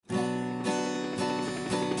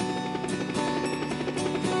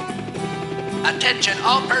Attention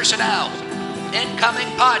all personnel. Incoming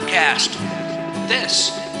podcast.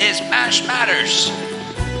 This is MASH Matters.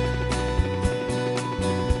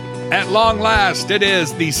 At long last, it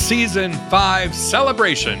is the Season 5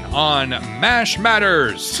 celebration on MASH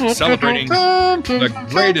Matters, celebrating the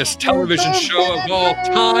greatest television show of all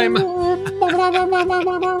time.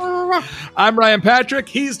 I'm Ryan Patrick.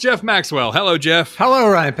 He's Jeff Maxwell. Hello, Jeff. Hello,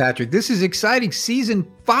 Ryan Patrick. This is exciting. Season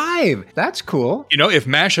 5. That's cool. You know, if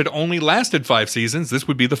MASH had only lasted 5 seasons, this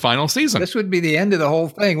would be the final season. This would be the end of the whole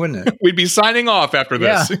thing, wouldn't it? We'd be signing off after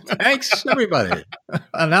this. Yeah. Thanks, everybody.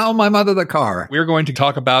 And now my mother the car. We're going to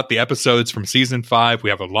talk about the episodes from Season 5. We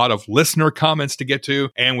have a lot of listener comments to get to,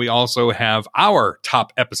 and we also have our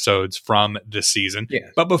top episodes from this season.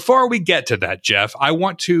 Yes. But before we get to that, Jeff, I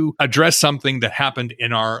want to address something that happened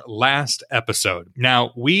in our last episode.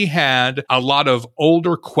 Now, we had a lot of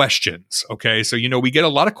older questions, okay? So, we get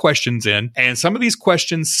a lot of questions in, and some of these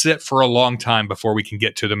questions sit for a long time before we can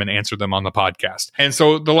get to them and answer them on the podcast. And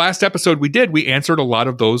so the last episode we answered a lot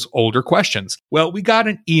of those older questions. Well, we got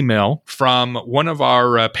an email from one of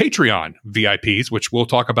our Patreon VIPs, which we'll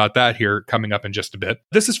talk about that here coming up in just a bit.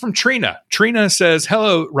 This is from Trina. Trina says,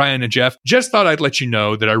 "Hello, Ryan and Jeff. Just thought I'd let you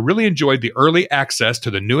know that I really enjoyed the early access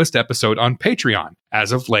to the newest episode on Patreon.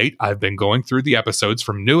 As of late, I've been going through the episodes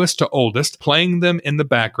from newest to oldest, playing them in the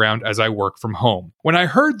background as I work from home. When I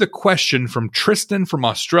heard the question from Tristan from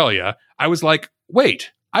Australia, I was like,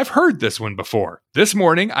 wait, I've heard this one before. This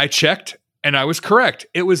morning, I checked and I was correct.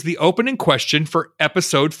 It was the opening question for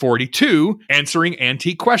episode 42, answering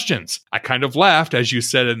antique questions. I kind of laughed as you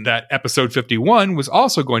said that episode 51 was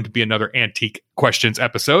also going to be another antique questions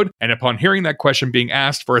episode. And upon hearing that question being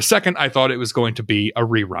asked for a second, I thought it was going to be a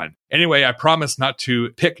rerun. Anyway, I promise not to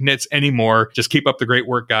pick nits anymore. Just keep up the great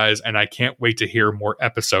work, guys. And I can't wait to hear more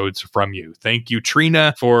episodes from you." Thank you,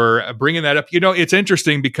 Trina, for bringing that up. It's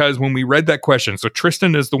interesting because when we read that question, so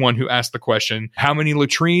Tristan is the one who asked the question, how many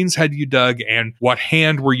latrines had you dug and what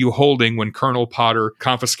hand were you holding when Colonel Potter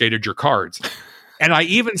confiscated your cards? And I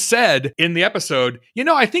even said in the episode,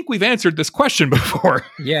 I think we've answered this question before.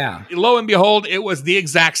 Yeah. Lo and behold, it was the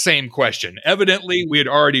exact same question. Evidently, we had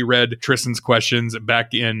already read Tristan's questions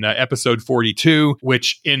back in episode 42,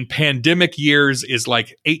 which in pandemic years is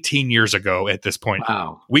like 18 years ago at this point.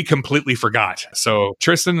 Wow. We completely forgot. So,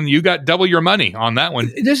 Tristan, you got double your money on that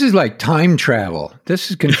one. This is like time travel.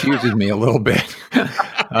 This confuses me a little bit.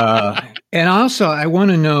 And also, I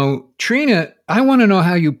want to know, Trina, I want to know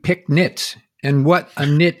how you pick nits. And what a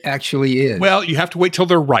nit actually is. Well, you have to wait till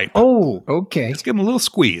they're ripe. Oh, okay. Just give them a little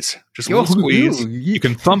squeeze. Just a little squeeze. You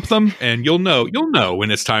can thump them, and you'll know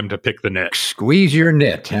when it's time to pick the nit. Squeeze your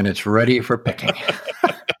nit, and it's ready for picking.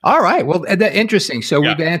 All right. Well, that's interesting. So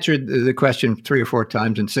we've answered the question 3 or 4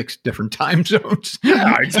 times in 6 different time zones.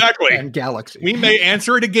 Yeah, exactly. And galaxies. We may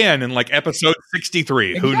answer it again in like episode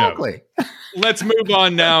 63. Who knows? Let's move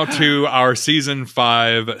on now to our season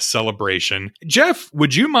 5 celebration. Jeff,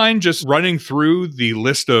 would you mind just running through the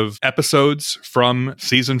list of episodes from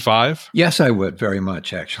season 5? Yes, I would very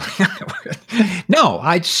much, actually. No,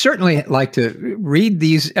 I'd certainly like to read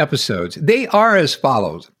these episodes. They are as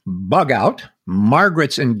follows: Bug Out,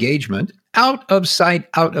 Margaret's Engagement, Out of Sight,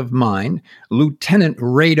 Out of Mind, Lieutenant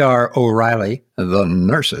Radar O'Reilly, The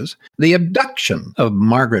Nurses, The Abduction of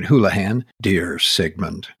Margaret Houlihan, Dear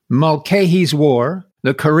Sigmund, Mulcahy's War,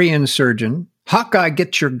 The Korean Surgeon, Hawkeye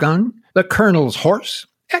Get Your Gun, The Colonel's Horse,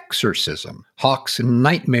 Exorcism, Hawk's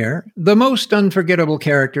Nightmare, The Most Unforgettable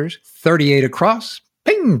Characters, 38 Across,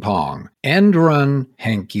 Ping Pong, End Run,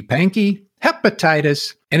 Hanky Panky,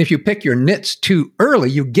 Hepatitis, and if you pick your nits too early,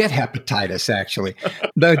 you get hepatitis, actually.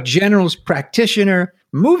 The General's Practitioner,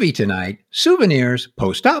 Movie Tonight, Souvenirs,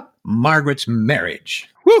 Post-Up, Margaret's Marriage.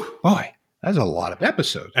 Whew, boy, that's a lot of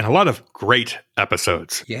episodes. And a lot of great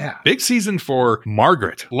episodes. Yeah. Big season for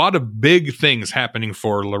Margaret. A lot of big things happening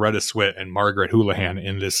for Loretta Swit and Margaret Houlihan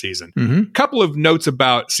in this season. Mm-hmm. Couple of notes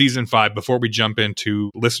about season 5 before we jump into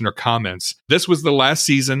listener comments. This was the last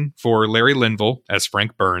season for Larry Linville as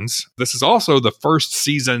Frank Burns. This is also the first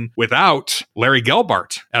season without Larry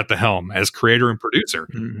Gelbart at the helm as creator and producer.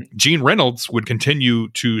 Mm-hmm. Gene Reynolds would continue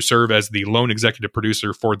to serve as the lone executive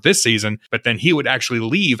producer for this season, but then he would actually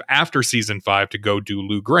leave after season 5 to go do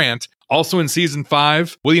Lou Grant. Also in season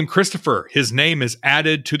 5, William Christopher, his name is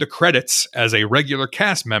added to the credits as a regular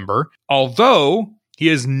cast member, although he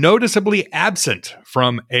is noticeably absent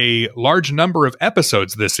from a large number of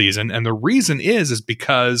episodes this season. And the reason is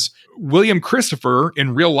because William Christopher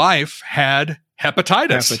in real life had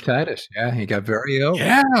hepatitis. Hepatitis. Yeah, he got very ill.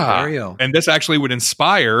 Yeah. Very ill. And this actually would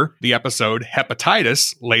inspire the episode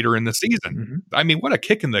Hepatitis later in the season. Mm-hmm. I mean, what a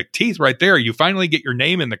kick in the teeth right there. You finally get your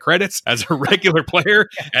name in the credits as a regular player,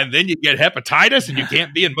 and then you get hepatitis and you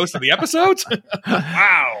can't be in most of the episodes?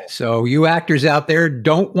 Wow. So you actors out there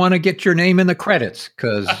don't want to get your name in the credits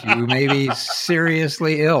because you may be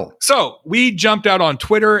seriously ill. So we jumped out on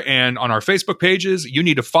Twitter and on our Facebook pages. You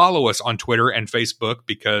need to follow us on Twitter and Facebook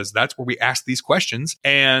because that's where we ask these questions.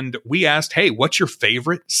 And we asked, hey, what's your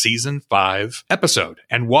favorite season 5 episode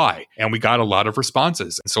and why? And we got a lot of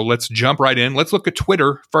responses. So let's jump right in. Let's look at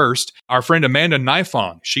Twitter first. Our friend Amanda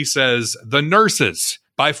Nifong, she says, The Nurses,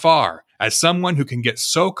 by far. As someone who can get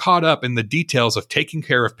so caught up in the details of taking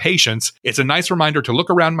care of patients, it's a nice reminder to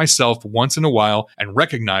look around myself once in a while and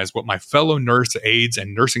recognize what my fellow nurse aides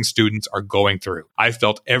and nursing students are going through. I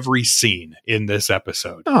felt every scene in this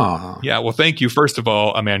episode. Oh, Yeah, well, thank you. First of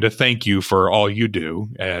all, Amanda, thank you for all you do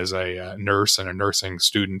as a nurse and a nursing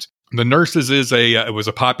student. The Nurses it was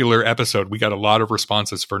a popular episode. We got a lot of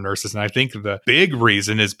responses for Nurses. And I think the big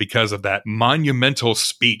reason is because of that monumental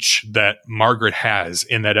speech that Margaret has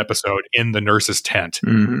in that episode in the nurses' tent.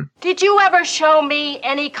 Mm-hmm. Did you ever show me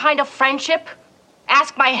any kind of friendship?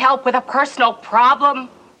 Ask my help with a personal problem?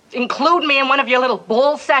 Include me in one of your little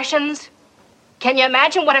bull sessions? Can you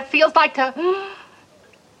imagine what it feels like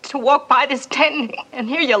to walk by this tent and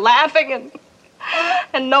hear you laughing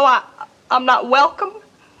and know I'm not welcome?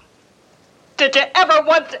 Did you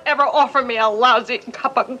ever offer me a lousy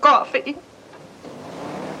cup of coffee?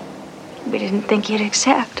 We didn't think you'd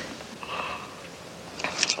accept.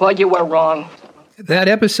 Well, you were wrong. That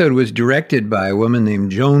episode was directed by a woman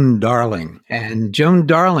named Joan Darling. And Joan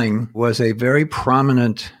Darling was a very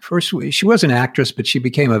prominent, she was an actress, but she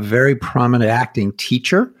became a very prominent acting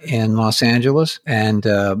teacher in Los Angeles. And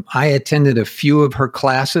I attended a few of her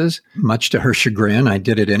classes, much to her chagrin. I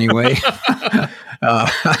did it anyway.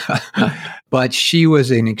 But she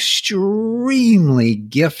was an extremely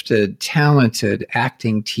gifted, talented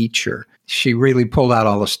acting teacher. She really pulled out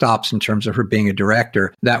all the stops in terms of her being a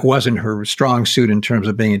director. That wasn't her strong suit in terms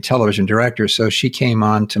of being a television director. So she came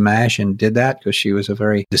on to MASH and did that because she was a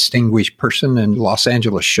very distinguished person in Los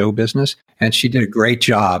Angeles show business. And she did a great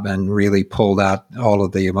job and really pulled out all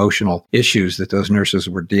of the emotional issues that those nurses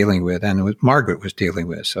were dealing with and Margaret was dealing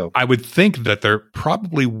with. So I would think that there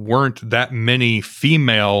probably weren't that many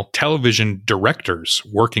female television directors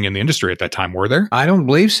working in the industry at that time, were there? I don't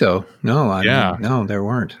believe so. No, no, there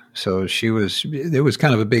weren't. So it was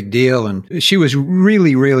kind of a big deal. And she was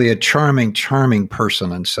really, really a charming, charming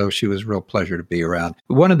person. And so she was a real pleasure to be around.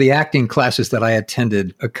 One of the acting classes that I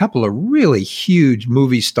attended, a couple of really huge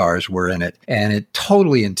movie stars were in it. And it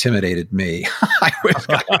totally intimidated me. I was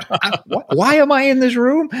why am I in this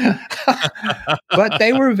room? But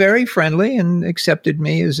they were very friendly and accepted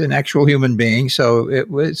me as an actual human being. So it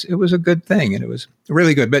was a good thing. And it was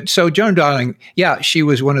really good. But so Joan Darling, yeah, she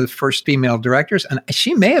was one of the first female directors. And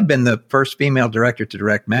she may have been the first female director to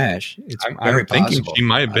direct MASH. It's very possible. She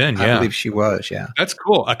might have been, I believe she was, yeah. That's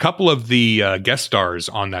cool. A couple of the guest stars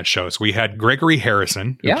on that show. So we had Gregory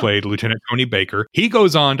Harrison, who played Lieutenant Tony Baker. He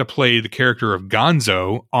goes on to play the character of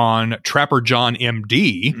Gonzo on Trapper John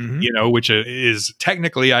MD, which is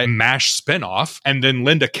technically a MASH spinoff. And then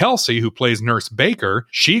Linda Kelsey, who plays Nurse Baker,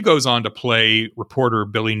 she goes on to play reporter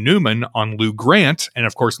Billy Newman on Lou Grant. And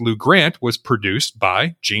of course, Lou Grant was produced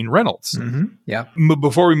by Gene Reynolds. Mm-hmm. Yeah.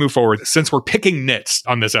 Before we move forward, since we're picking nits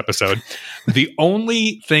on this episode, the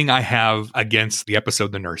only thing I have against the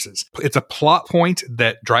episode The Nurses, it's a plot point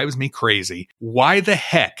that drives me crazy. Why the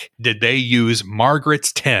heck did they use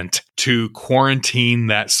Margaret's tent to quarantine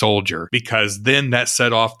that soldier? Because then that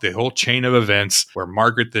set off the whole chain of events where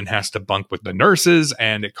Margaret then has to bunk with the nurses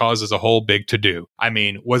and it causes a whole big to-do. I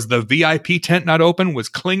mean, was the VIP tent not open? Was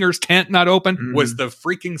Klinger's tent not open? Mm-hmm. Was the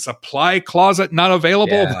freaking supply closet not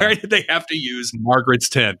available? Yeah. Why did they have to use Margaret's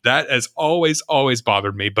tent? That has always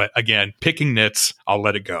bothered me. But again, picking nits, I'll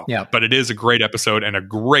let it go. Yeah. But it is a great episode and a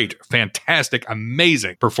great, fantastic,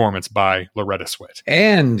 amazing performance by Loretta Swit.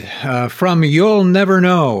 And from You'll Never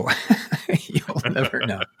Know. You'll Never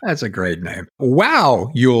Know. That's a great name.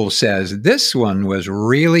 Wow, Yule says, this one was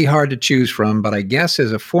really hard to choose from, but I guess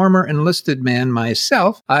as a former enlisted man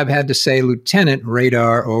myself, I've had to say Lieutenant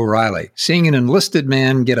Radar O'Reilly. Seeing an enlisted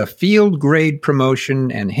man get a field grade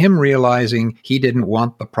promotion and him realizing he didn't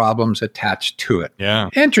want the problems attached to it. Yeah.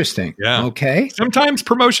 Interesting. Yeah. Okay. Sometimes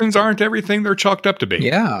promotions aren't everything they're chalked up to be.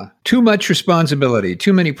 Yeah. Too much responsibility,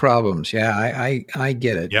 too many problems. Yeah, I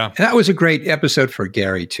get it. Yeah. And that was a great episode for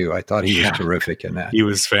Gary, too. I thought he was terrific. fantastic in that. He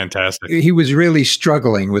was fantastic. He was really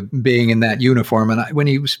struggling with being in that uniform. And when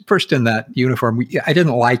he was first in that uniform, I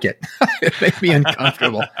didn't like it. It made me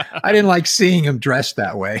uncomfortable. I didn't like seeing him dressed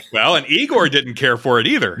that way. Well, and Igor didn't care for it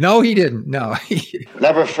either. No, he didn't. No.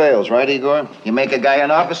 Never fails, right, Igor? You make a guy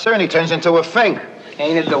an officer and he turns into a fink.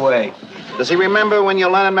 Ain't it the way? Does he remember when you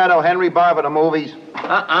lent him that O. Henry bar for the movies?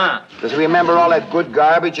 Does he remember all that good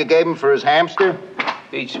garbage you gave him for his hamster?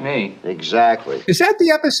 Beats me. Exactly. Is that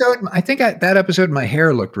the episode? I think that episode, my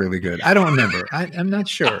hair looked really good. I don't remember. I'm not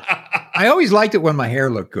sure. I always liked it when my hair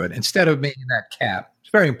looked good instead of being in that cap. It's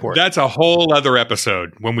very important. That's a whole other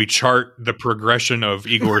episode when we chart the progression of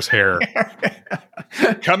Igor's hair.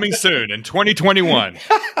 Coming soon in 2021.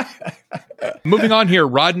 Moving on here,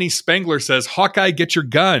 Rodney Spangler says, Hawkeye, get your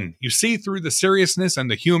gun. You see through the seriousness and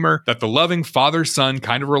the humor that the loving father-son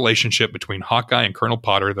kind of relationship between Hawkeye and Colonel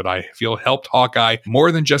Potter that I feel helped Hawkeye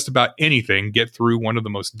more than just about anything get through one of the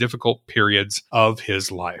most difficult periods of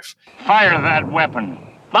his life. Fire that weapon.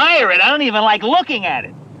 Fire it? I don't even like looking at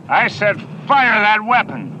it. I said fire that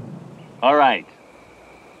weapon. All right.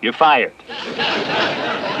 You're fired.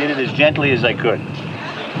 Did it as gently as I could.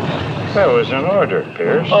 That was an order,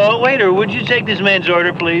 Pierce. Oh, waiter, would you take this man's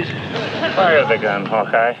order, please? Fire the gun,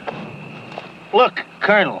 Hawkeye. Look,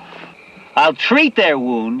 Colonel, I'll treat their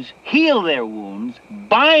wounds, heal their wounds,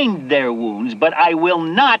 bind their wounds, but I will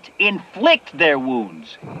not inflict their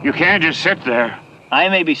wounds. You can't just sit there. I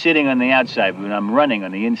may be sitting on the outside, but I'm running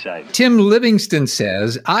on the inside. Tim Livingston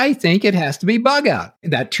says, I think it has to be Bug Out.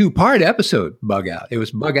 That 2-part episode, Bug Out. It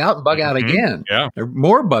was Bug Out and Bug Out again. Yeah. They're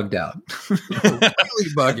more bugged out. Really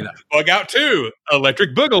bugged out. Bug Out 2,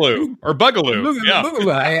 Electric Boogaloo, or Bugaloo.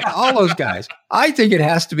 Boogaloo. All those guys. I think it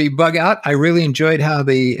has to be Bug Out. I really enjoyed how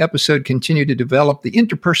the episode continued to develop the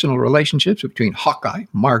interpersonal relationships between Hawkeye,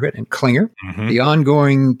 Margaret, and Klinger. Mm-hmm. The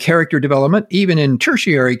ongoing character development, even in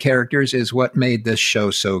tertiary characters, is what made this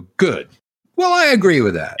show so good. Well, I agree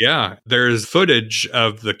with that. Yeah, there's footage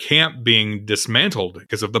of the camp being dismantled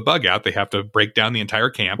because of the bug out. They have to break down the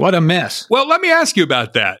entire camp. What a mess. Well, let me ask you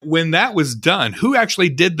about that. When that was done, who actually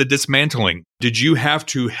did the dismantling? Did you have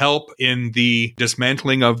to help in the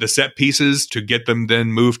dismantling of the set pieces to get them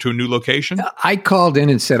then moved to a new location? I called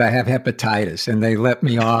in and said I have hepatitis, and they let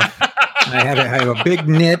me off. I had to have a big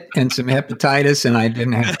knit and some hepatitis, and I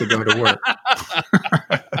didn't have to go to work.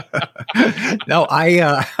 No,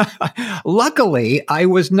 luckily, I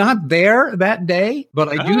was not there that day, but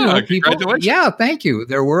I do know people. Yeah, thank you.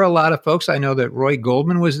 There were a lot of folks. I know that Roy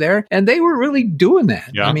Goldman was there, and they were really doing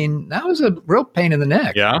that. Yeah. I mean, that was a real pain in the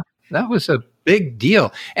neck. Yeah. That was a big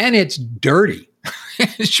deal. And it's dirty.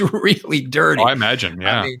 It's really dirty. Oh, I imagine,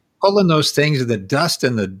 yeah. I mean, pulling those things, the dust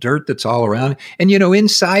and the dirt that's all around. And,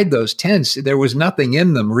 inside those tents, there was nothing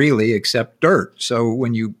in them really except dirt. So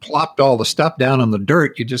when you plopped all the stuff down on the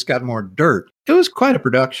dirt, you just got more dirt. It was quite a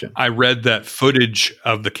production. I read that footage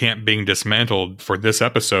of the camp being dismantled for this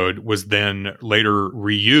episode was then later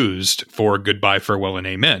reused for Goodbye, Farewell, and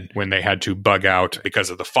Amen when they had to bug out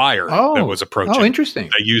because of the fire that was approaching. Oh,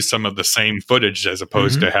 interesting. They used some of the same footage as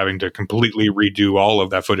opposed to having to completely redo all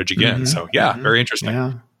of that footage again. So, very interesting.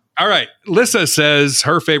 Yeah. All right. Lissa says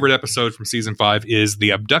her favorite episode from season 5 is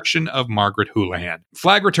the abduction of Margaret Houlihan.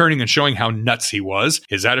 Flag returning and showing how nuts he was.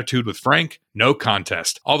 His attitude with Frank, no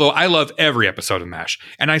contest. Although I love every episode of MASH,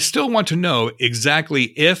 and I still want to know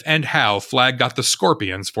exactly if and how Flag got the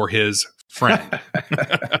scorpions for his friend.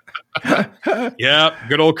 Yeah,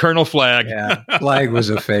 good old Colonel Flag. Yeah, Flag was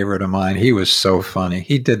a favorite of mine. He was so funny.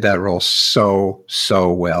 He did that role so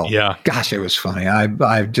well. Yeah. Gosh, it was funny.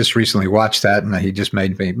 I just recently watched that, and he just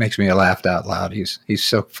makes me laugh out loud. He's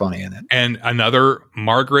so funny in it. And another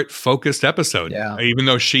Margaret-focused episode. Yeah. Even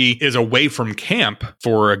though she is away from camp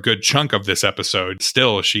for a good chunk of this episode,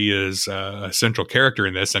 still she is a central character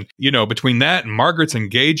in this. And, between that and Margaret's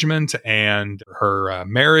engagement and her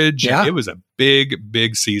marriage, it was a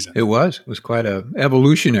big season. It was. It was quite a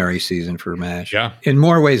evolutionary season for MASH. Yeah. In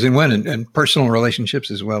more ways than one, and personal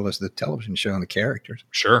relationships as well as the television show and the characters.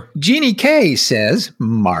 Sure. Jeannie K says,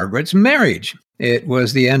 Margaret's marriage. It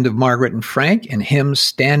was the end of Margaret and Frank, and him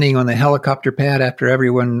standing on the helicopter pad after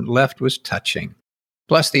everyone left was touching.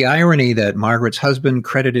 Plus the irony that Margaret's husband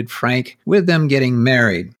credited Frank with them getting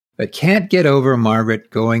married, but can't get over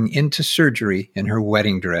Margaret going into surgery in her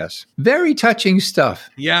wedding dress. Very touching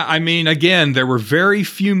stuff. Yeah, I mean, again, there were very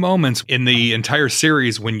few moments in the entire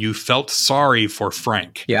series when you felt sorry for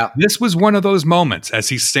Frank. Yeah. This was one of those moments as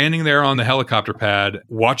he's standing there on the helicopter pad,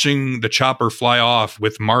 watching the chopper fly off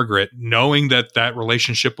with Margaret, knowing that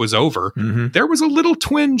relationship was over. Mm-hmm. There was a little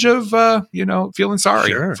twinge of, feeling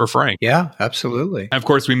sorry for Frank. Yeah, absolutely. And of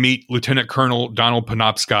course, we meet Lieutenant Colonel Donald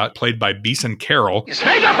Penobscot, played by Beeson Carroll.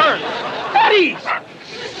 Snake uppers! bodies!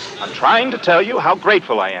 I'm trying to tell you how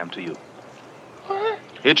grateful I am to you.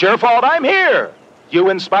 It's your fault I'm here. You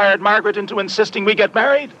inspired Margaret into insisting we get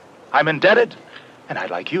married. I'm indebted, and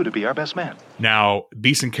I'd like you to be our best man. Now,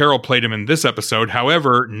 Beeson Carroll played him in this episode.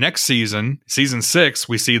 However, next season, season 6,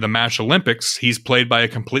 we see the MASH Olympics. He's played by a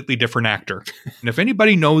completely different actor. And if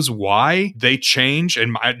anybody knows why they change,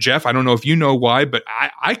 and Jeff, I don't know if you know why, but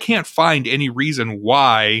I can't find any reason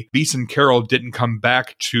why Beeson Carroll didn't come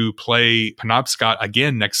back to play Penobscot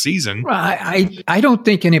again next season. I don't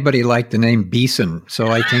think anybody liked the name Beeson, so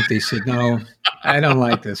I think they said, no, I don't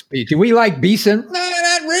like this. Do we like Beeson? No,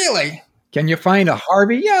 not really. Can you find a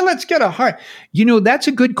Harvey? Yeah, let's get a Harvey. You know, that's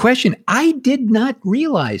a good question. I did not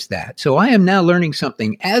realize that. So I am now learning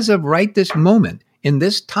something as of right this moment in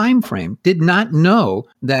this time frame. Did not know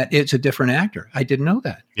that it's a different actor. I didn't know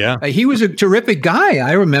that. Yeah. He was a terrific guy.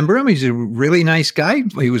 I remember him. He's a really nice guy.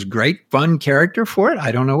 He was great, fun character for it.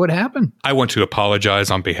 I don't know what happened. I want to apologize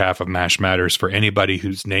on behalf of MASH Matters for anybody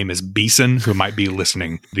whose name is Beeson who might be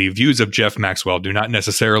listening. The views of Jeff Maxwell do not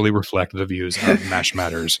necessarily reflect the views of MASH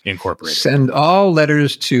Matters Incorporated. Send all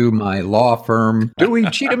letters to my law firm, Dewey,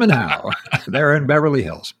 Cheatham & Howe. They're in Beverly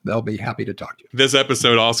Hills. They'll be happy to talk to you. This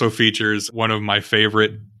episode also features one of my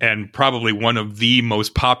favorite and probably one of the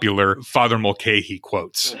most popular Father Mulcahy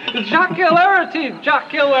quotes. Jocularity.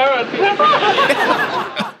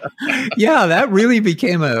 Yeah, that really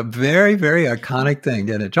became a very, very iconic thing,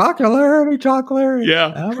 didn't it? Jocularity. Yeah.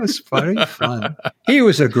 That was funny, fun. He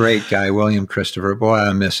was a great guy, William Christopher. Boy,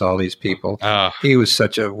 I miss all these people. He was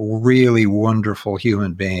such a really wonderful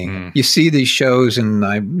human being. You see these shows and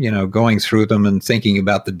going through them and thinking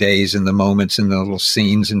about the days and the moments and the little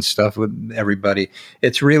scenes and stuff with everybody.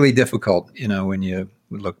 It's really difficult, when you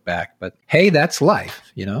look back, but hey, that's life,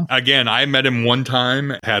 Again, I met him one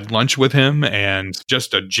time, had lunch with him, and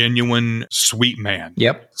just a genuine sweet man.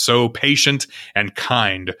 Yep. So patient and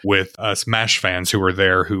kind with us MASH fans who were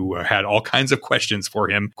there, who had all kinds of questions for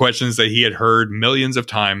him, questions that he had heard millions of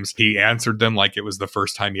times. He answered them like it was the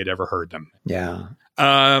first time he had ever heard them. Yeah.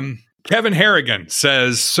 Kevin Harrigan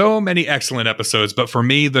says, so many excellent episodes, but for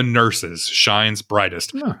me, the nurses shines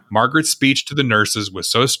brightest. Margaret's speech to the nurses was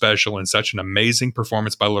so special and such an amazing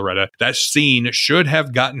performance by Loretta. That scene should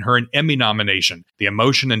have gotten her an Emmy nomination. The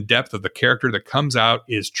emotion and depth of the character that comes out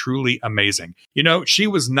is truly amazing. She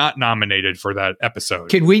was not nominated for that episode.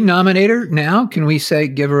 Can we nominate her now? Can we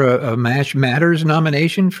give her a MASH Matters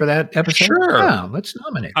nomination for that episode? Sure. Yeah, let's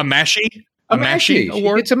nominate. A Mashie? A Mashie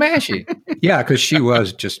award? It's a Mashie. Yeah, because she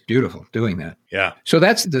was just beautiful doing that. Yeah. So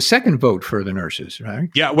that's the second vote for the nurses, right?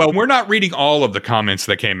 Yeah, well, we're not reading all of the comments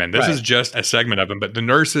that came in. This is just a segment of them, but the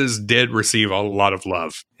nurses did receive a lot of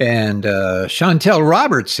love. And Chantel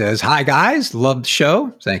Roberts says, hi, guys. Love the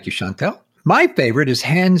show. Thank you, Chantel. My favorite is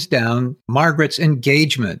hands down Margaret's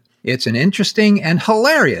engagement. It's an interesting and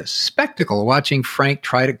hilarious spectacle watching Frank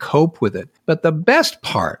try to cope with it. But the best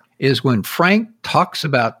part is when Frank talks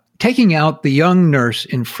about taking out the young nurse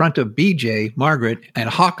in front of BJ, Margaret, and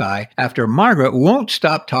Hawkeye after Margaret won't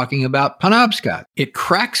stop talking about Penobscot. It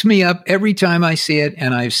cracks me up every time I see it,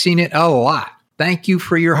 and I've seen it a lot. Thank you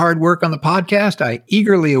for your hard work on the podcast. I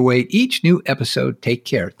eagerly await each new episode. Take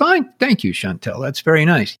care. Fine. Thank you, Chantel. That's very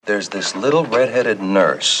nice. There's this little redheaded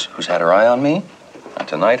nurse who's had her eye on me, and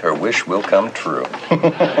tonight her wish will come true.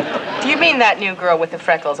 Do you mean that new girl with the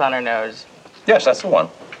freckles on her nose? Yes, that's the one.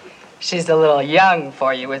 She's a little young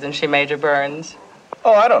for you, isn't she, Major Burns?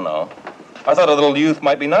 Oh, I don't know. I thought a little youth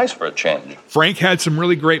might be nice for a change. Frank had some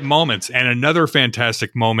really great moments, and another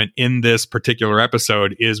fantastic moment in this particular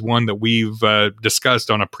episode is one that we've discussed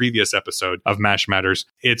on a previous episode of MASH Matters.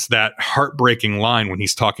 It's that heartbreaking line when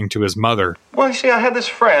he's talking to his mother. Well, you see, I had this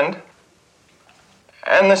friend,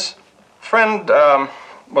 and this friend,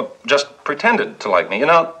 just pretended to like me.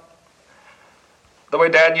 The way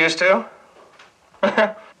Dad used to.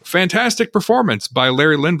 Fantastic performance by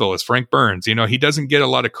Larry Linville as Frank Burns. He doesn't get a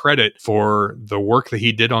lot of credit for the work that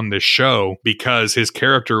he did on this show because his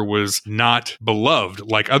character was not beloved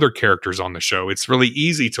like other characters on the show. It's really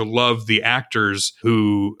easy to love the actors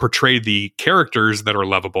who portray the characters that are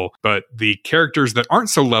lovable, but the characters that aren't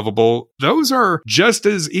so lovable, those are just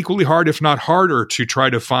as equally hard, if not harder, to try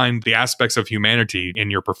to find the aspects of humanity in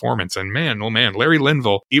your performance. And man, oh man, Larry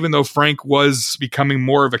Linville, even though Frank was becoming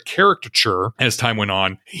more of a caricature as time went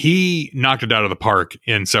on, he knocked it out of the park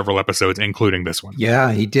in several episodes, including this one.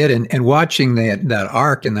 Yeah, he did. And watching that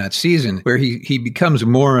arc in that season where he becomes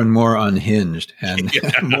more and more unhinged and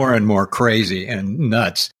more and more crazy and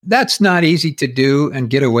nuts. That's not easy to do and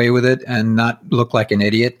get away with it and not look like an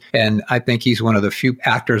idiot. And I think he's one of the few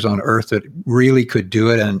actors on earth that really could do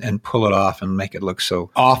it and pull it off and make it look so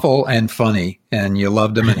awful and funny and you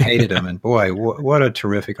loved him and hated him. And boy, what a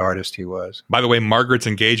terrific artist he was. By the way, Margaret's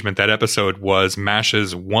Engagement, that episode was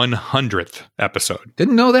MASH's 100th episode.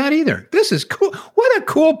 Didn't know that either. This is cool. What a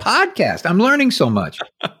cool podcast. I'm learning so much.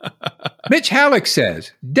 Mitch Halleck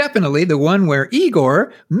says, definitely the one where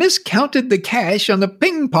Igor miscounted the cash on the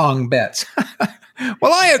ping pong bets.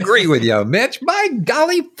 Well, I agree with you, Mitch. By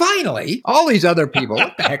golly, finally, all these other people,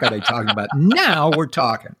 what the heck are they talking about? Now we're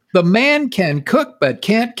talking. The man can cook but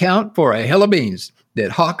can't count for a hill of beans.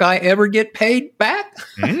 Did Hawkeye ever get paid back?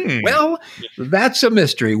 Well, that's a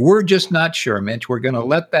mystery. We're just not sure, Mitch. We're going to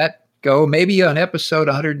let that go. Maybe on episode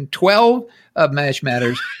 112 of MASH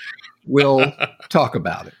Matters, we'll talk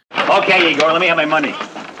about it. Okay, Igor, let me have my money.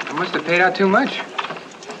 I must have paid out too much.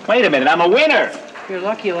 Wait a minute, I'm a winner. You're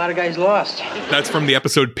lucky a lot of guys lost. That's from the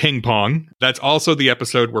episode Ping Pong. That's also the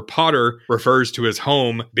episode where Potter refers to his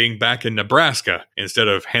home being back in Nebraska instead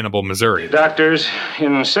of Hannibal, Missouri. Doctors,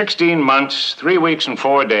 in 16 months, 3 weeks and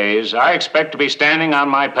 4 days, I expect to be standing on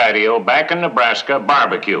my patio back in Nebraska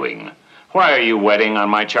barbecuing. Why are you wetting on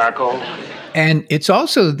my charcoal? And it's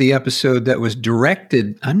also the episode that was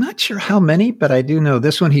directed. I'm not sure how many, but I do know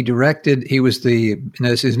this one he directed. He was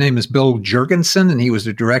his name is Bill Jurgensen, and he was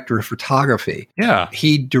the director of photography. Yeah.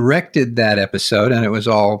 He directed that episode, and it was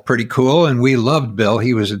all pretty cool. And we loved Bill.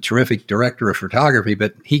 He was a terrific director of photography,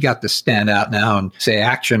 but he got to stand out now and say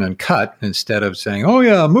action and cut instead of saying, oh,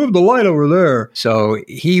 yeah, move the light over there. So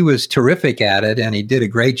he was terrific at it, and he did a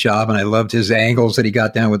great job. And I loved his angles that he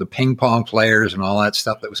got down with the ping pong players and all that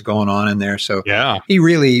stuff that was going on in there. So yeah, he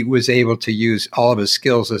really was able to use all of his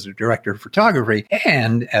skills as a director of photography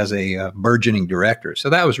and as a burgeoning director. So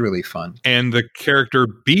that was really fun. And the character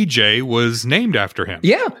BJ was named after him.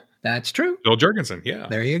 Yeah, that's true. Bill Jurgensen, yeah.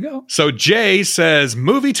 There you go. So Jay says,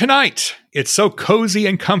 movie tonight. It's so cozy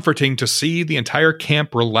and comforting to see the entire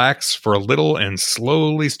camp relax for a little and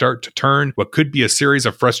slowly start to turn what could be a series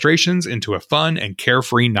of frustrations into a fun and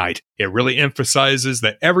carefree night. It really emphasizes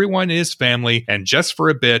that everyone is family, and just for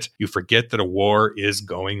a bit, you forget that a war is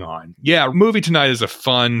going on. Yeah, movie tonight is a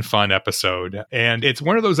fun episode, and it's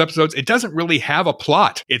one of those episodes, it doesn't really have a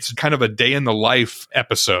plot. It's kind of a day in the life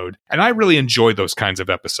episode, and I really enjoy those kinds of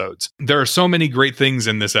episodes. There are so many great things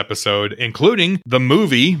in this episode, including the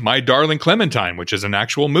movie, My Darling Clementine, which is an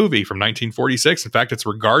actual movie from 1946. In fact, it's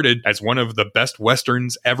regarded as one of the best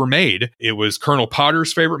Westerns ever made. It was Colonel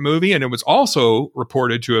Potter's favorite movie, and it was also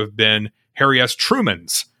reported to have been Harry S.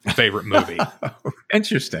 Truman's favorite movie.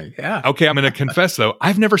 Interesting, yeah. Okay, I'm going to confess, though,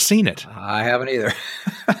 I've never seen it. I haven't either.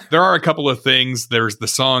 There are a couple of things. There's the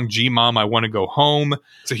song, Gee Mom, I Want to Go Home.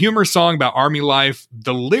 It's a humor song about Army life.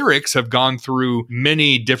 The lyrics have gone through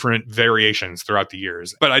many different variations throughout the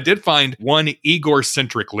years. But I did find one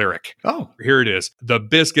Igor-centric lyric. Oh. Here it is. The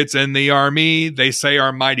biscuits in the Army, they say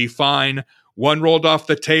are mighty fine. One rolled off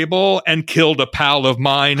the table and killed a pal of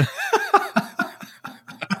mine.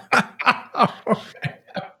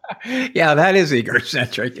 Yeah, that is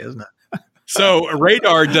egocentric, isn't it? So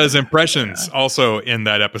Radar does impressions also in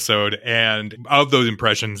that episode, and of those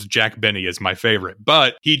impressions, Jack Benny is my favorite.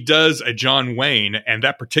 But he does a John Wayne, and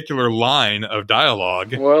that particular line of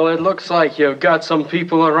dialogue. Well, it looks like you've got some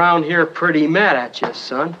people around here pretty mad at you,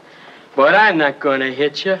 son. But I'm not going to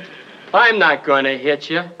hit you. I'm not going to hit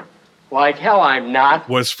you. Like hell I'm not.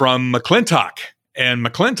 Was from McClintock, and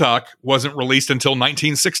McClintock wasn't released until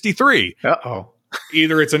 1963. Uh-oh.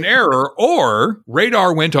 Either it's an error or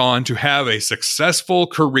Radar went on to have a successful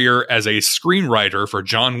career as a screenwriter for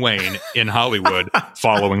John Wayne in Hollywood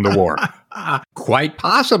following the war. Quite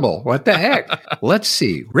possible. What the heck? Let's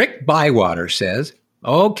see. Rick Bywater says,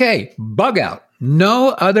 okay, Bug Out.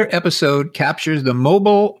 No other episode captures the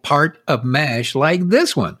mobile part of MASH like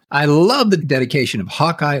this one. I love the dedication of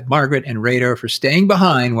Hawkeye, Margaret, and Radar for staying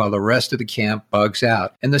behind while the rest of the camp bugs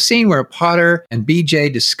out. And the scene where Potter and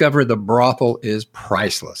BJ discover the brothel is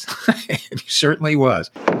priceless. It certainly was.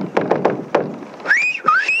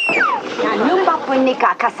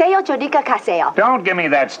 Don't give me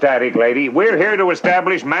that static, lady. We're here to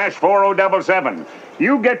establish MASH 4077.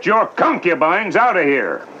 You get your concubines out of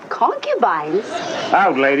here. Concubines?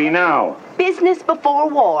 Out, lady, now. Business before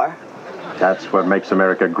war. That's what makes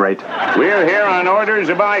America great. We're here on orders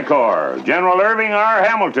of I Corps. General Irving R.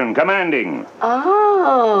 Hamilton commanding.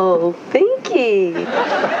 Oh, thinky.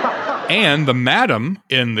 And the madam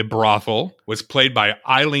in the brothel was played by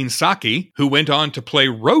Eileen Saki, who went on to play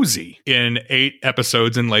Rosie in 8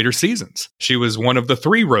 episodes in later seasons. She was one of the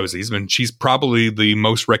 3 Rosies, and she's probably the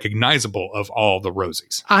most recognizable of all the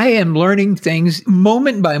Rosies. I am learning things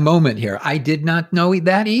moment by moment here. I did not know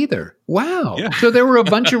that either. Wow. Yeah. So there were a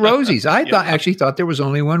bunch of Rosies. I actually thought there was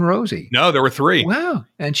only one Rosie. No, there were 3. Wow.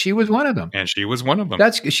 And she was one of them.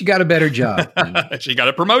 She got a better job. She got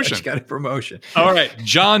a promotion. All right.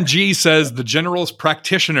 John G. says the general's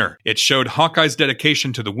practitioner. It showed Hawkeye's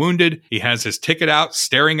dedication to the wounded. He has his ticket out,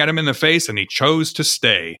 staring at him in the face, and he chose to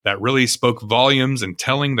stay. That really spoke volumes in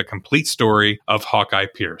telling the complete story of Hawkeye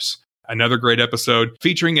Pierce. Another great episode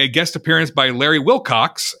featuring a guest appearance by Larry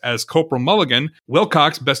Wilcox as Corporal Mulligan.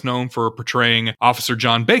 Wilcox, best known for portraying Officer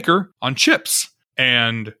John Baker on Chips.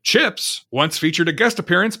 And Chips once featured a guest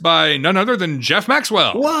appearance by none other than Jeff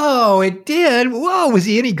Maxwell. Whoa, it did. Whoa, was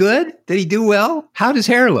he any good? Did he do well? How'd his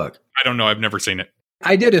hair look? I don't know. I've never seen it.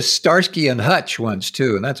 I did a Starsky and Hutch once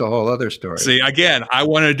too, and that's a whole other story. See, again, I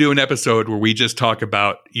want to do an episode where we just talk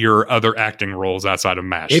about your other acting roles outside of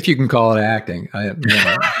MASH. If you can call it acting.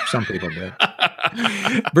 Some people do.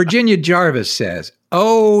 Virginia Jarvis says,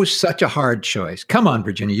 "Oh, such a hard choice. Come on,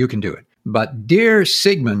 Virginia, you can do it. But Dear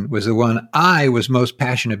Sigmund was the one I was most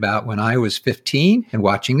passionate about when I was 15 and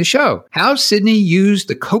watching the show. How Sidney used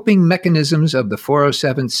the coping mechanisms of the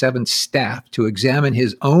 4077 staff to examine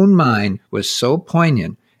his own mind was so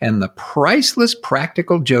poignant, and the priceless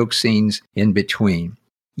practical joke scenes in between."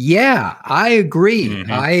 Yeah, I agree.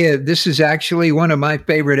 Mm-hmm. This is actually one of my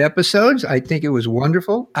favorite episodes. I think it was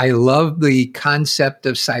wonderful. I love the concept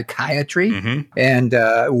of psychiatry, and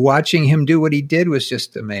watching him do what he did was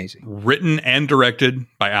just amazing. Written and directed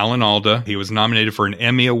by Alan Alda. He was nominated for an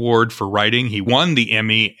Emmy Award for writing. He won the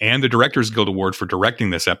Emmy and the Directors Guild Award for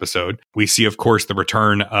directing this episode. We see, of course, the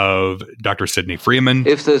return of Dr. Sidney Freeman.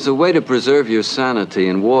 If there's a way to preserve your sanity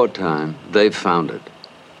in wartime, they've found it.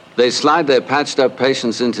 They slide their patched-up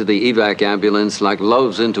patients into the evac ambulance like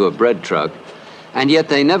loaves into a bread truck, and yet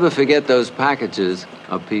they never forget those packages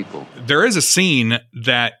of people. There is a scene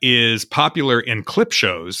that is popular in clip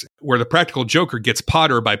shows where the practical joker gets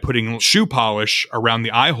Potter by putting shoe polish around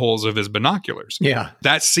the eye holes of his binoculars. Yeah.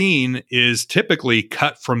 That scene is typically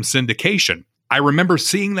cut from syndication. I remember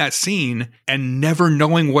seeing that scene and never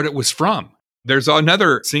knowing what it was from. There's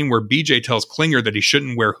another scene where BJ tells Klinger that he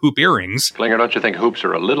shouldn't wear hoop earrings. Klinger, don't you think hoops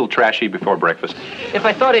are a little trashy before breakfast? If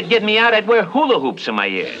I thought it'd get me out, I'd wear hula hoops in my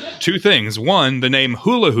ears. 2 things. One, the name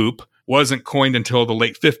hula hoop wasn't coined until the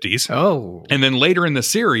late 50s. Oh. And then later in the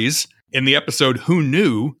series, in the episode Who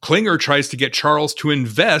Knew, Klinger tries to get Charles to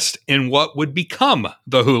invest in what would become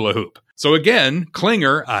the hula hoop. So again,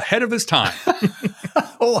 Klinger ahead of his time.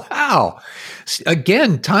 Oh, wow.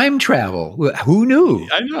 Again, time travel. Who knew?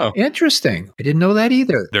 I know. Interesting. I didn't know that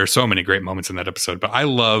either. There are so many great moments in that episode, but I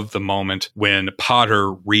love the moment when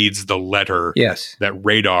Potter reads the letter that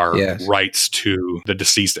Radar writes to the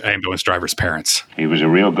deceased ambulance driver's parents. He was a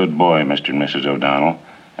real good boy, Mr. and Mrs. O'Donnell,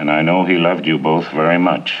 and I know he loved you both very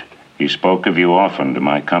much. He spoke of you often to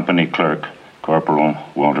my company clerk, Corporal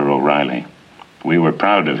Walter O'Reilly. We were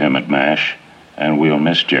proud of him at MASH, and we'll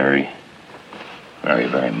miss Jerry very,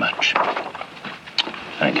 very much.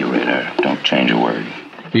 Thank you, Radar. Don't change a word.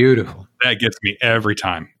 Beautiful. That gets me every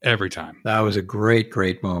time. That was a great,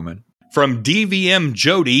 great moment. From DVM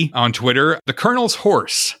Jody on Twitter, the Colonel's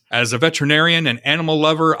Horse. As a veterinarian and animal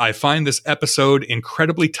lover, I find this episode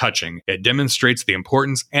incredibly touching. It demonstrates the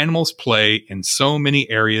importance animals play in so many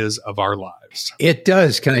areas of our lives. It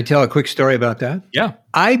does. Can I tell a quick story about that? Yeah.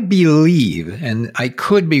 I believe, and I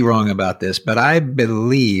could be wrong about this, but I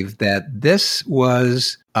believe that this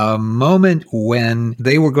was a moment when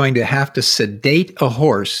they were going to have to sedate a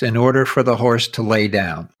horse in order for the horse to lay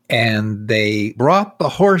down. And they brought the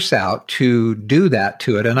horse out to do that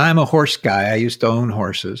to it. And I'm a horse guy. I used to own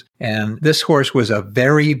horses. And this horse was a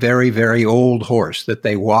very, very, very old horse that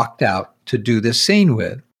they walked out to do this scene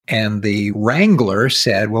with. And the wrangler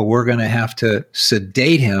said, well, we're going to have to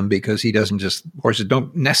sedate him because horses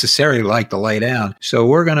don't necessarily like to lay down. So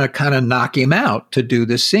we're going to kind of knock him out to do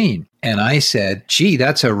this scene. And I said, gee,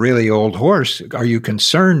 that's a really old horse. Are you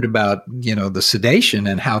concerned about, the sedation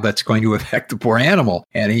and how that's going to affect the poor animal?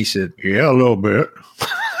 And he said, yeah, a little bit.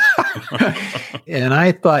 And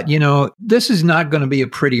I thought, this is not going to be a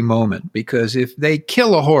pretty moment, because if they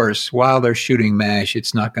kill a horse while they're shooting MASH,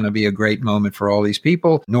 it's not going to be a great moment for all these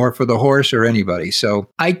people, nor for the horse or anybody. So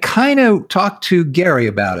I kind of talked to Gary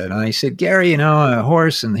about it. And I said, Gary, a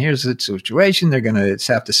horse, and here's the situation. They're going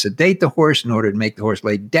to have to sedate the horse in order to make the horse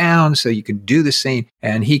lay down so you can do the scene.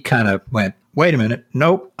 And he kind of went, wait a minute.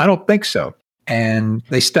 Nope, I don't think so. and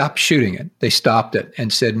they stopped shooting it. They stopped it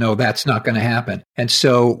and said, no, that's not going to happen. And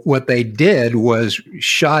so what they did was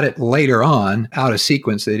shot it later on out of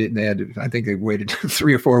sequence. I think they waited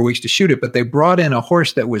 3 or 4 weeks to shoot it, but they brought in a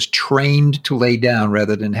horse that was trained to lay down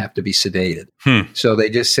rather than have to be sedated. So they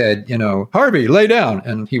just said, Harvey, lay down.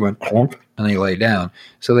 And he went, clunk, and he lay down.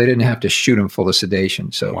 So they didn't have to shoot him full of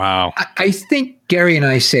sedation. So wow. I think Gary and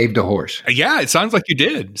I saved a horse. Yeah, it sounds like you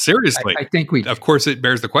did. Seriously. I think we did. Of course, it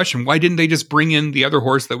bears the question, why didn't they just bring in the other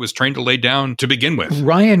horse that was trained to lay down to begin with?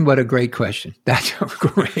 Ryan, what a great question. That's a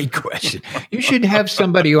great question. You should have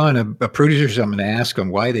somebody on, a producer or something, to ask them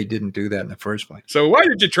why they didn't do that in the first place. So why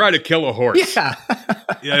did you try to kill a horse? Yeah.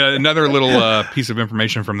 Another little piece of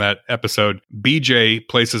information from that episode. BJ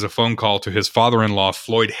places a phone call to his father-in-law,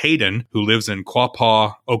 Floyd Hayden, who lives in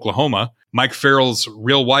Quapaw, Oklahoma. Mike Farrell's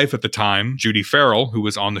real wife at the time, Judy Farrell, who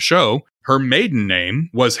was on the show, her maiden name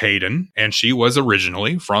was Hayden, and she was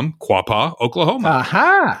originally from Quapaw, Oklahoma.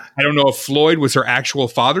 Aha! I don't know if Floyd was her actual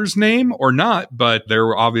father's name or not, but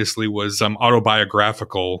there obviously was some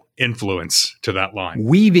autobiographical influence to that line.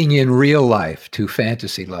 Weaving in real life to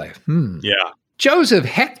fantasy life. Yeah. Joseph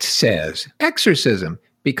Hecht says, exorcism.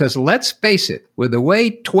 Because let's face it, with the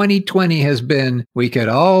way 2020 has been, we could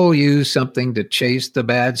all use something to chase the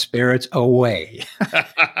bad spirits away.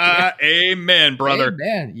 Amen, brother.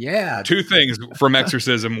 Amen. Yeah. 2 things from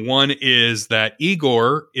exorcism. One is that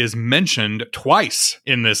Igor is mentioned twice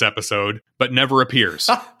in this episode, but never appears.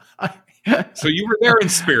 So you were there in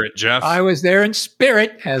spirit, Jeff. I was there in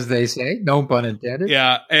spirit, as they say. No pun intended.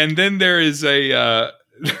 Yeah. And then there is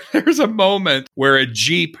there's a moment where a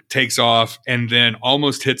Jeep takes off and then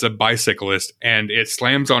almost hits a bicyclist and it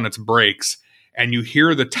slams on its brakes and you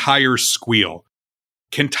hear the tires squeal.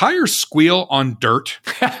 Can tires squeal on dirt?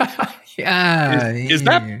 Yeah. Is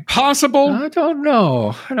that possible? I don't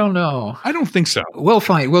know. I don't think so. We'll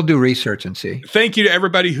find. We'll do research and see. Thank you to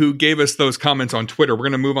everybody who gave us those comments on Twitter. We're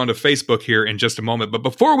going to move on to Facebook here in just a moment. But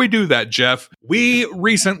before we do that, Jeff, we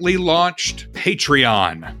recently launched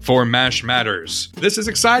Patreon for MASH Matters. This is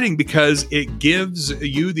exciting because it gives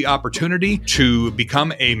you the opportunity to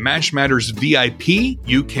become a MASH Matters VIP.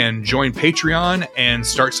 You can join Patreon and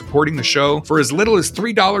start supporting the show for as little as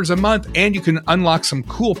 $3 a month. And you can unlock some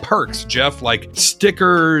cool perks, Jeff, like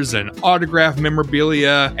stickers and autograph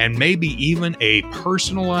memorabilia, and maybe even a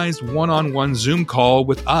personalized one-on-one Zoom call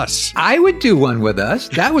with us. I would do one with us.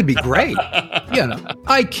 That would be great.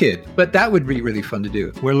 I kid, but that would be really fun to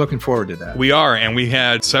do. We're looking forward to that. We are, and we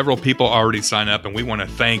had several people already sign up, and we want to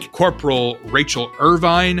thank Corporal Rachel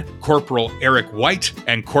Irvine, Corporal Eric White,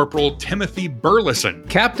 and Corporal Timothy Burleson.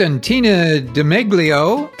 Captain Tina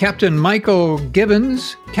DeMeglio, Captain Michael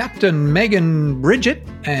Gibbons, Captain Megan Bridget,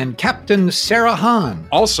 and Captain Sarah Hahn.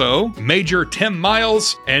 Also, Major Tim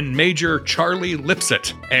Miles and Major Charlie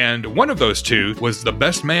Lipset. And one of those two was the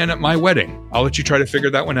best man at my wedding. I'll let you try to figure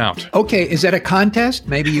that one out. Okay, is that a contest?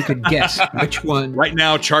 Maybe you could guess which one. Right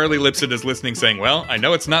now, Charlie Lipset is listening saying, well, I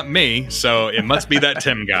know it's not me, so it must be that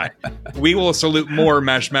Tim guy. We will salute more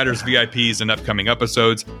MASH Matters VIPs in upcoming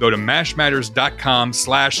episodes. Go to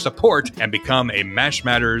mashmatters.com/support and become a MASH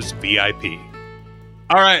Matters VIP.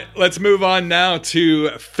 All right, let's move on now to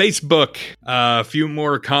Facebook. A few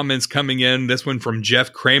more comments coming in. This one from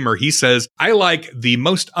Jeff Kramer. He says, I like the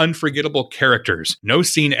most unforgettable characters. No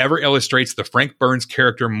scene ever illustrates the Frank Burns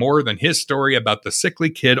character more than his story about the sickly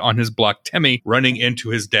kid on his block, Timmy, running into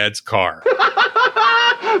his dad's car.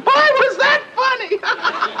 Why was that funny?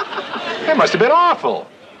 It must have been awful.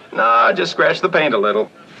 No, just scratch the paint a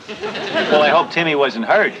little. Well, I hope Timmy wasn't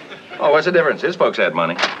hurt. Oh, what's the difference? His folks had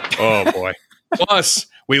money. Oh, boy. Plus,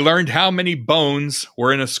 we learned how many bones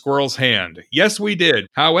were in a squirrel's hand. Yes, we did.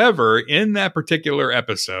 However, in that particular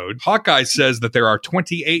episode, Hawkeye says that there are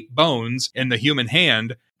 28 bones in the human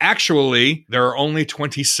hand. Actually, there are only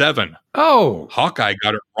 27. Oh. Hawkeye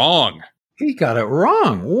got it wrong. He got it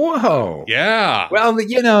wrong. Whoa. Yeah. Well,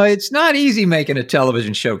 it's not easy making a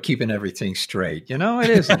television show, keeping everything straight. It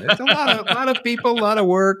isn't. It's a lot of people, a lot of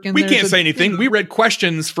work. And we can't say anything. We read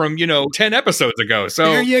questions from, 10 episodes ago. So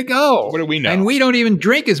there you go. What do we know? And we don't even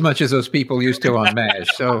drink as much as those people used to on MASH.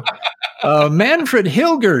 So Manfred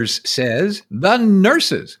Hilgers says, the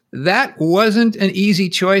nurses. That wasn't an easy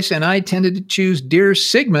choice, and I tended to choose Dear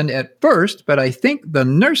Sigmund at first, but I think the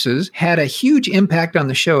nurses had a huge impact on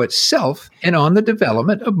the show itself and on the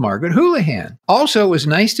development of Margaret Houlihan. Also, it was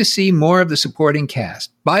nice to see more of the supporting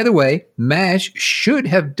cast. By the way, MASH should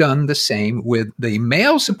have done the same with the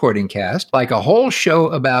male supporting cast, like a whole show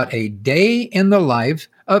about a day in the life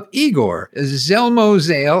of Igor, Zelmo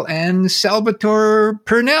Zale, and Salvatore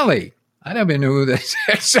Pernelli. I don't even know who this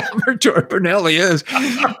Salvatore Pernelli is,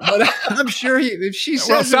 but I'm sure if she says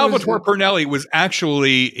well, Salvatore Pernelli was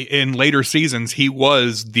actually in later seasons. He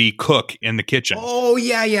was the cook in the kitchen. Oh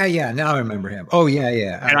yeah. Now I remember him. Oh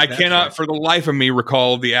yeah. And I cannot, for the life of me,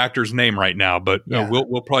 recall the actor's name right now. But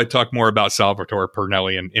we'll probably talk more about Salvatore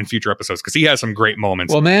Pernelli in future episodes because he has some great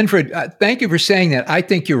moments. Well, Manfred, thank you for saying that. I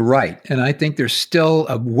think you're right, and I think there's still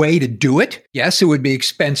a way to do it. Yes, it would be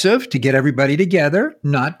expensive to get everybody together.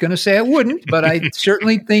 Not going to say it wouldn't, but I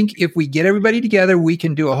certainly think if we get everybody together, we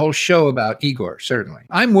can do a whole show about Igor. Certainly.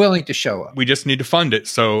 I'm willing to show up. We just need to fund it.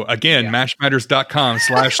 So again,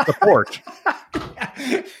 mashmatters.com/support.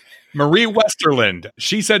 Marie Westerland,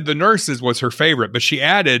 she said The Nurses was her favorite, but she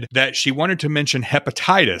added that she wanted to mention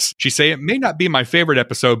hepatitis. She said, it may not be my favorite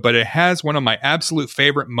episode, but it has one of my absolute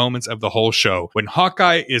favorite moments of the whole show. When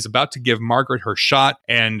Hawkeye is about to give Margaret her shot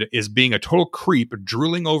and is being a total creep,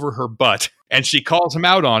 drooling over her butt, and she calls him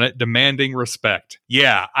out on it, demanding respect.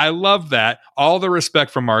 Yeah, I love that. All the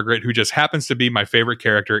respect from Margaret, who just happens to be my favorite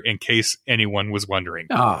character, in case anyone was wondering.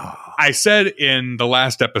 Oh. I said in the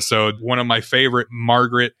last episode, one of my favorite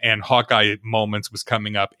Margaret and Hawkeye moments was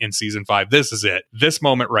coming up in season 5. This is it. This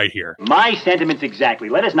moment right here. My sentiments exactly.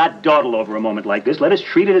 Let us not dawdle over a moment like this. Let us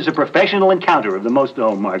treat it as a professional encounter of the most...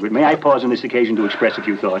 Oh, Margaret, may I pause on this occasion to express a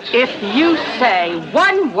few thoughts? If you say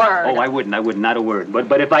one word... Oh, I wouldn't, not a word.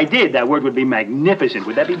 But if I did, that word would be magnificent.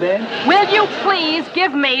 Would that be bad? Will you please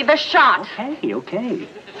give me the shot? Okay.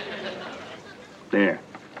 There.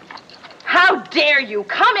 How dare you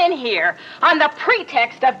come in here on the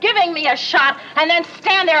pretext of giving me a shot and then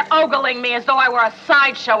stand there ogling me as though I were a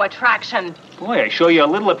sideshow attraction? Boy, I show you a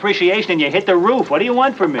little appreciation and you hit the roof. What do you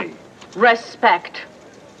want from me? Respect.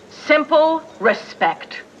 Simple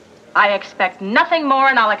respect. I expect nothing more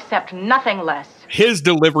and I'll accept nothing less. His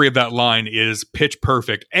delivery of that line is pitch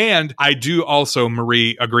perfect. And I do also,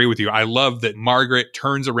 Marie, agree with you. I love that Margaret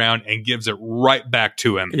turns around and gives it right back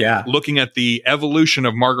to him. Yeah. Looking at the evolution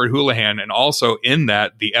of Margaret Houlihan and also in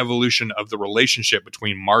that, the evolution of the relationship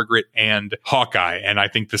between Margaret and Hawkeye. And I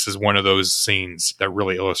think this is one of those scenes that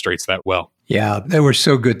really illustrates that well. Yeah, they were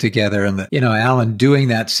so good together. And, Alan doing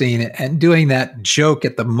that scene and doing that joke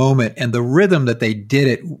at the moment and the rhythm that they did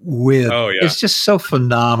it with, it's just so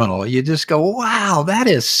phenomenal. You just go, wow, that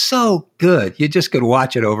is so good. You just could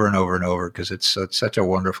watch it over and over and over because it's such a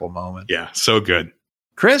wonderful moment. Yeah, so good.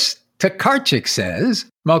 Chris Tokarczyk says,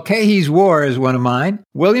 Mulcahy's War is one of mine.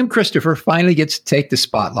 William Christopher finally gets to take the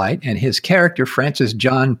spotlight, and his character, Francis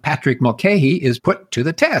John Patrick Mulcahy, is put to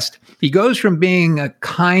the test. He goes from being a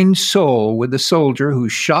kind soul with the soldier who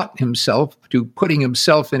shot himself to putting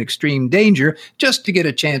himself in extreme danger just to get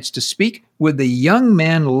a chance to speak with the young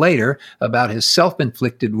man later about his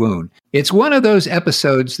self-inflicted wound. It's one of those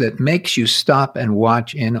episodes that makes you stop and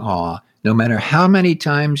watch in awe, no matter how many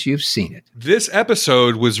times you've seen it. This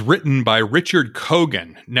episode was written by Richard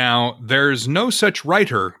Cogan. Now, there's no such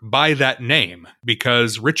writer by that name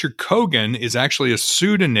because Richard Cogan is actually a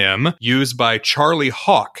pseudonym used by Charlie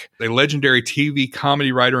Hawk, a legendary TV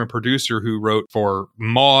comedy writer and producer who wrote for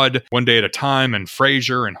Maude, One Day at a Time, and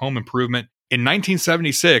Frasier and Home Improvement. In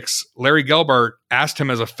 1976, Larry Gelbart asked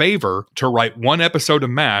him as a favor to write one episode of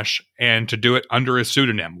MASH and to do it under a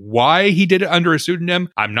pseudonym. Why he did it under a pseudonym,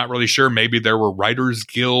 I'm not really sure. Maybe there were Writers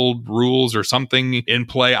Guild rules or something in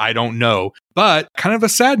play. I don't know. But kind of a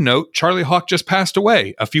sad note, Charlie Hawk just passed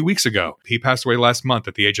away a few weeks ago. He passed away last month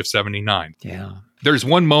at the age of 79. Yeah. There's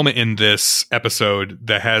one moment in this episode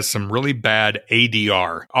that has some really bad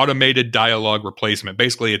ADR, automated dialogue replacement.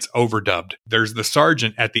 Basically, it's overdubbed. There's the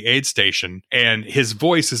sergeant at the aid station, and his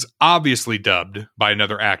voice is obviously dubbed by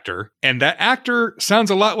another actor. And that actor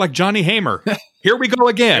sounds a lot like Johnny Hamer. Here we go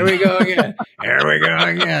again. Here we go again. Here we go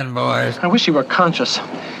again, boys. I wish you were conscious.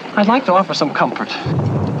 I'd like to offer some comfort.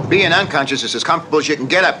 Being unconscious is as comfortable as you can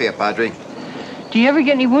get up here, Padre. Do you ever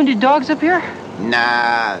get any wounded dogs up here?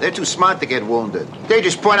 Nah, they're too smart to get wounded. They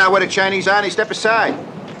just point out where the Chinese are and they step aside.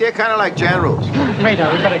 They're kind of like generals.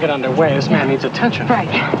 Radar, we better get underway. This man needs attention. Right.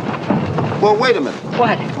 Well, wait a minute.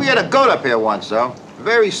 What? We had a goat up here once, though.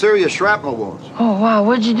 Very serious shrapnel wounds. Oh, wow.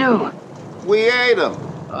 What'd you do? We ate him.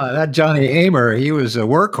 That Johnny Hamer, he was a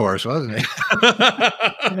workhorse, wasn't he?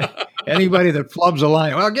 Anybody that flubs a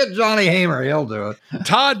line, well, get Johnny Hamer, he'll do it.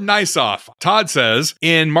 Todd Niceoff. Todd says,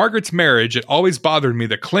 in Margaret's marriage, it always bothered me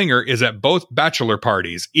that Klinger is at both bachelor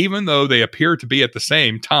parties. Even though they appear to be at the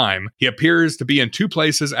same time, he appears to be in two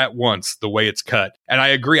places at once, the way it's cut. And I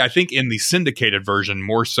agree. I think in the syndicated version,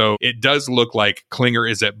 more so, it does look like Klinger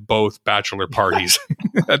is at both bachelor parties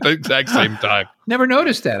at the exact same time. Never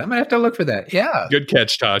noticed that. I'm going to have to look for that. Yeah. Good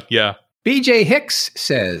catch, Todd. Yeah. BJ Hicks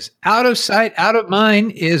says, Out of Sight, Out of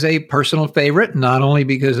Mind is a personal favorite, not only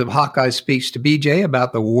because of Hawkeye's speech to BJ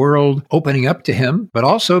about the world opening up to him, but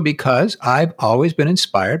also because I've always been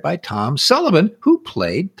inspired by Tom Sullivan, who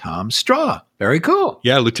played Tom Straw. Very cool.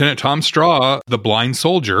 Yeah, Lieutenant Tom Straw, the blind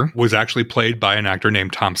soldier, was actually played by an actor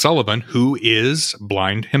named Tom Sullivan, who is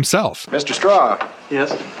blind himself. Mr. Straw.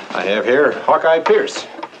 Yes? I have here Hawkeye Pierce,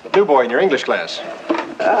 new boy in your English class.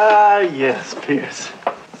 Yes, Pierce.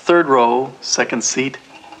 Third row, second seat,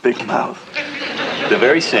 big mouth. The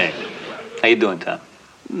very same. How you doing, Tom?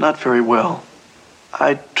 Not very well.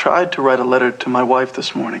 I tried to write a letter to my wife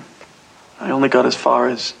this morning. I only got as far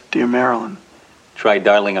as Dear Marilyn. Try,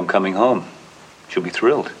 darling, I'm coming home. She'll be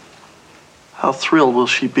thrilled. How thrilled will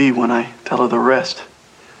she be when I tell her the rest?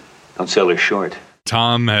 Don't sell her short.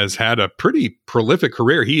 Tom has had a pretty prolific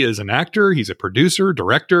career. He is an actor, he's a producer,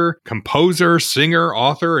 director, composer, singer,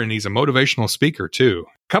 author, and he's a motivational speaker too.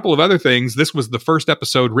 A couple of other things. This was the first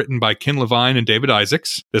episode written by Ken Levine and David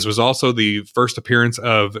Isaacs. This was also the first appearance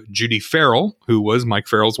of Judy Farrell, who was Mike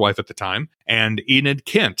Farrell's wife at the time, and Enid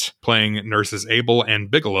Kent playing nurses Abel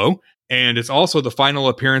and Bigelow. And it's also the final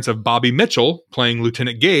appearance of Bobby Mitchell playing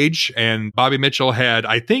Lieutenant Gage. And Bobby Mitchell had,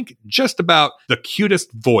 I think, just about the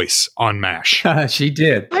cutest voice on MASH. She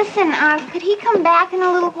did. Listen, could he come back in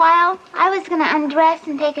a little while? I was going to undress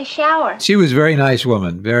and take a shower. She was a very nice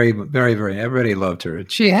woman. Very, very, very. Everybody loved her.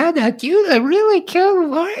 She had a really cute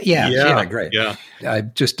voice. Yeah, she had a great. Yeah. I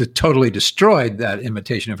just totally destroyed that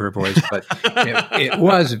imitation of her voice, but it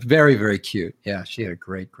was very, very cute. Yeah, she had a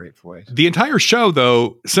great, great voice. The entire show,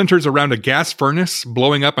 though, centers around a gas furnace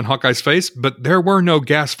blowing up in Hawkeye's face, but there were no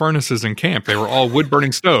gas furnaces in camp. They were all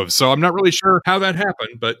wood-burning stoves. So I'm not really sure how that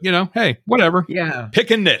happened, but, hey, whatever. Yeah.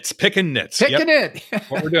 Picking nits. Picking it.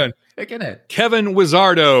 What we're doing. Picking it. Kevin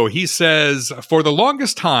Wizzardo, he says, for the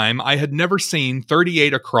longest time, I had never seen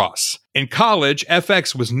 38 Across. In college,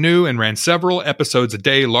 FX was new and ran several episodes a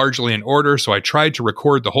day, largely in order, so I tried to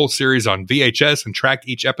record the whole series on VHS and track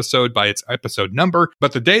each episode by its episode number,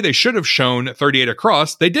 but the day they should have shown 38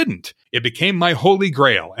 Across, they didn't. It became my holy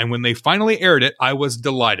grail, and when they finally aired it, I was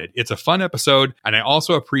delighted. It's a fun episode, and I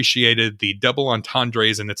also appreciated the double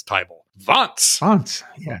entendres in its title. Vance.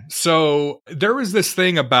 Yeah. So there was this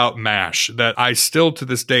thing about MASH that I still to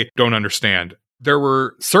this day don't understand. There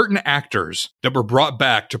were certain actors that were brought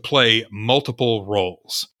back to play multiple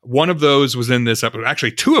roles. One of those was in this episode.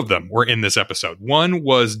 Actually, two of them were in this episode. One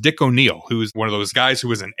was Dick O'Neill, who's one of those guys who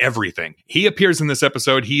was in everything. He appears in this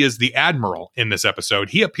episode. He is the Admiral in this episode.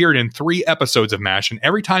 He appeared in 3 episodes of MASH, and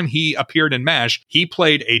every time he appeared in MASH, he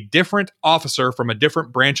played a different officer from a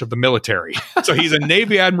different branch of the military. So he's a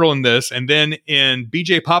Navy Admiral in this, and then in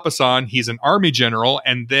BJ Papasan, he's an Army General,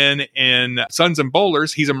 and then in Sons and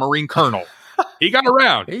Bowlers, he's a Marine Colonel. He got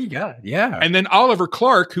around. Yeah. And then Oliver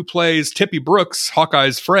Clark, who plays Tippy Brooks,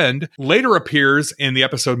 Hawkeye's friend, later appears in the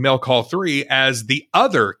episode Mail Call 3 as the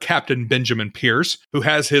other Captain Benjamin Pierce, who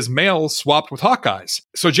has his mail swapped with Hawkeye's.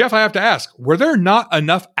 So, Jeff, I have to ask, were there not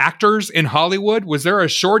enough actors in Hollywood? Was there a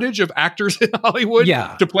shortage of actors in Hollywood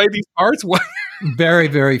to play these parts? What? Very,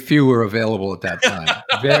 very few were available at that time.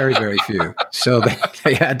 Very, very few. So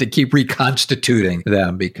they had to keep reconstituting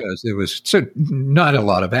them because there was not a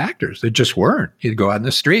lot of actors. There just weren't. You'd go out in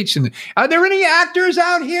the streets and, are there any actors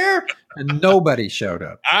out here? And nobody showed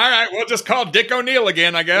up. All right, we'll just call Dick O'Neill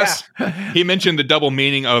again, I guess. Yeah. He mentioned the double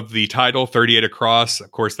meaning of the title, 38 Across. Of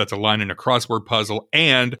course, that's a line in a crossword puzzle.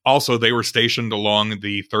 And also they were stationed along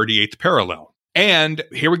the 38th parallel. And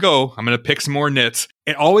here we go. I'm going to pick some more nits.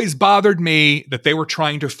 It always bothered me that they were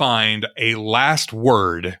trying to find a last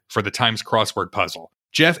word for the Times crossword puzzle.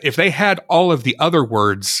 Jeff, if they had all of the other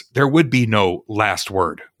words, there would be no last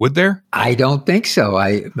word, would there? I don't think so.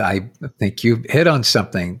 I think you hit on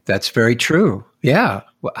something. That's very true. Yeah.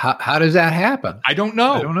 How does that happen? I don't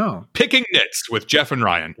know. Picking nits with Jeff and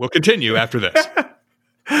Ryan. We'll continue after this.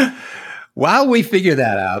 While we figure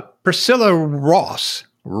that out, Priscilla Ross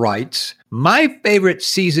writes, my favorite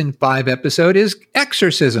season 5 episode is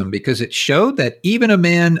Exorcism because it showed that even a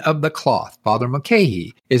man of the cloth, Father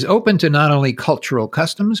Mulcahy, is open to not only cultural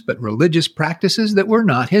customs but religious practices that were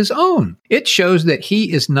not his own. It shows that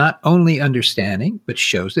he is not only understanding, but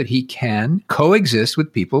shows that he can coexist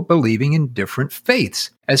with people believing in different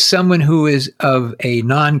faiths. As someone who is of a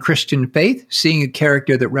non-Christian faith, seeing a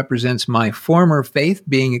character that represents my former faith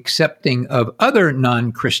being accepting of other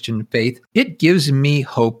non-Christian faith, it gives me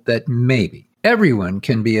hope that maybe everyone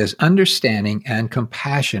can be as understanding and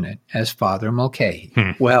compassionate as Father Mulcahy.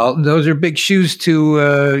 Well, those are big shoes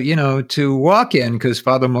to walk in, because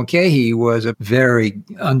Father Mulcahy was a very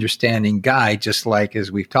understanding guy, just like,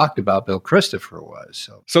 as we've talked about, Bill Christopher was.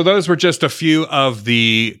 So those were just a few of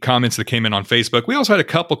the comments that came in on Facebook. We also had a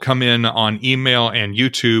couple come in on email and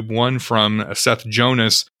YouTube. One from Seth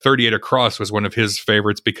Jonas, 38 Across, was one of his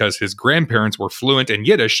favorites because his grandparents were fluent in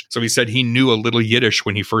Yiddish. So he said he knew a little Yiddish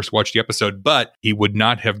when he first watched the episode, but he would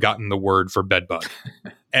not have gotten the word for bedbug.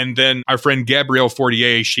 And then our friend Gabrielle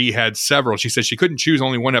Fortier, she had several. She said she couldn't choose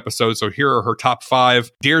only one episode, so here are her top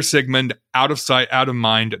 5. Dear Sigmund, Out of Sight, Out of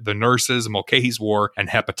Mind, The Nurses, Mulcahy's War, and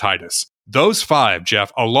Hepatitis. Those 5,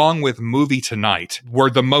 Jeff, along with Movie Tonight, were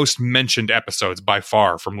the most mentioned episodes by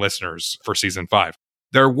far from listeners for season 5.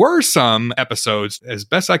 There were some episodes, as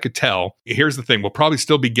best I could tell. Here's the thing. We'll probably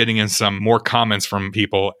still be getting in some more comments from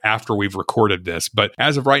people after we've recorded this. But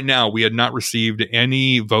as of right now, we had not received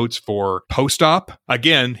any votes for Post-Op.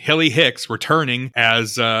 Again, Hilly Hicks returning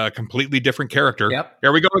as a completely different character. Yep.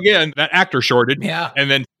 There we go again. That actor shorted. Yeah.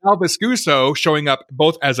 And then Sal Viscuso showing up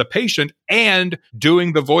both as a patient and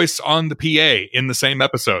doing the voice on the PA in the same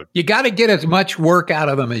episode. You got to get as much work out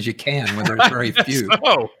of them as you can when there's very few.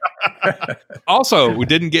 Also, we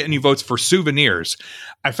didn't get any votes for Souvenirs.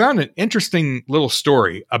 I found an interesting little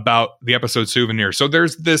story about the episode Souvenirs. So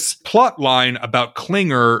there's this plot line about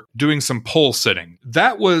Klinger doing some pole sitting.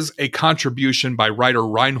 That was a contribution by writer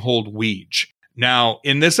Reinhold Weege. Now,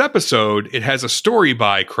 in this episode, it has a story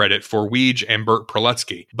by credit for Weege and Burt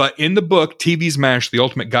Prolutsky. But in the book, TV's MASH, The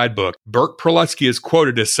Ultimate Guidebook, Burt Prolutsky is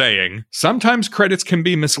quoted as saying, sometimes credits can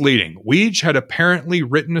be misleading. Weege had apparently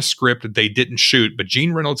written a script that they didn't shoot, but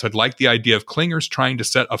Gene Reynolds had liked the idea of Klinger's trying to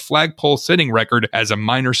set a flagpole sitting record as a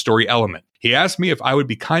minor story element. He asked me if I would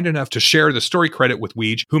be kind enough to share the story credit with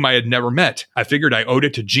Weege, whom I had never met. I figured I owed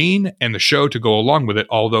it to Gene and the show to go along with it,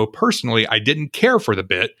 although personally I didn't care for the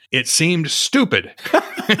bit. It seemed stupid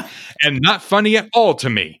and not funny at all to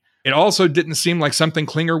me. It also didn't seem like something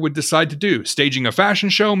Klinger would decide to do. Staging a fashion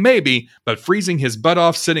show, maybe, but freezing his butt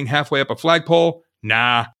off sitting halfway up a flagpole?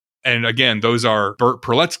 Nah. And again, those are Burt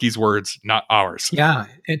Prolutsky's words, not ours. Yeah,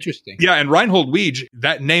 interesting. Yeah, and Reinhold Weege,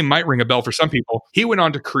 that name might ring a bell for some people. He went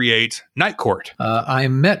on to create Night Court. I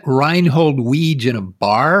met Reinhold Weege in a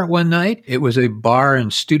bar one night. It was a bar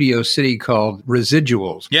in Studio City called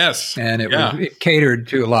Residuals. Yes. And it catered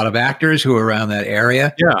to a lot of actors who were around that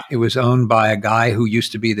area. Yeah. It was owned by a guy who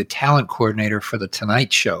used to be the talent coordinator for The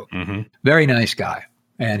Tonight Show. Mm-hmm. Very nice guy.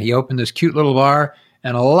 And he opened this cute little bar.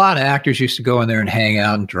 And a lot of actors used to go in there and hang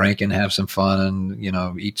out and drink and have some fun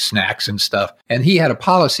and, eat snacks and stuff. And he had a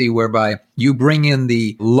policy whereby you bring in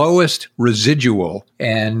the lowest residual.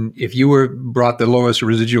 And if you brought the lowest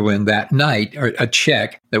residual in that night, or a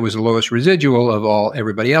check that was the lowest residual of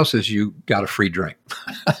everybody else's, you got a free drink.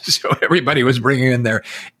 So everybody was bringing in their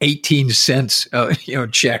 18 cents,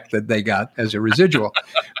 check that they got as a residual.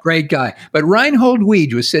 Great guy. But Reinhold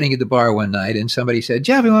Weege was sitting at the bar one night and somebody said,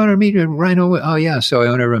 Jeff, you want to meet Reinhold? Oh, yeah. So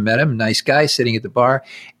I never met him. Nice guy sitting at the bar.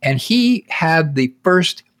 And he had the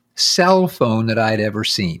first cell phone that I'd ever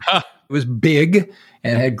seen. Huh. It was big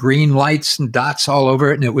and had green lights and dots all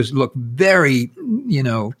over it. And it looked very,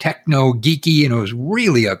 techno geeky. And it was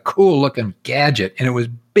really a cool looking gadget. And it was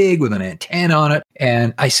big with an antenna on it.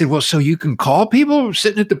 And I said, well, so you can call people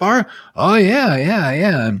sitting at the bar? Oh, yeah.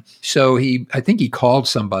 And so I think he called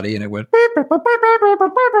somebody and it went,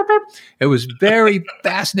 it was very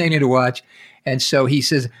fascinating to watch. And so he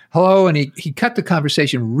says, hello. And he cut the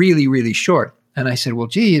conversation really, really short. And I said, well,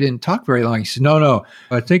 gee, you didn't talk very long. He said, no,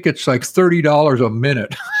 I think it's like $30 a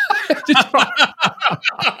minute.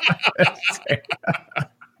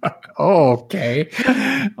 Okay.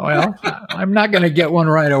 Well, I'm not going to get one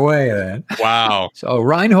right away then. Wow. So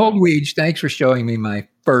Reinhold Weege, thanks for showing me my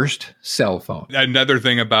first cell phone. Another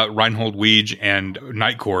thing about Reinhold Weege and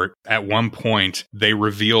Night Court, at one point, they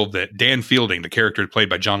revealed that Dan Fielding, the character played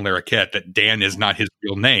by John Larroquette, that Dan is not his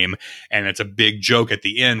real name. And it's a big joke at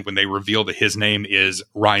the end when they reveal that his name is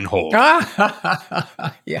Reinhold.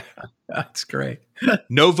 Yeah, that's great.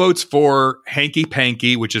 No votes for Hanky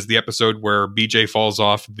Panky, which is the episode where BJ falls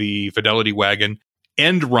off the Fidelity wagon.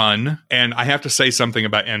 End Run, and I have to say something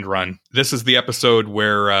about End Run. This is the episode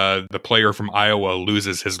where the player from Iowa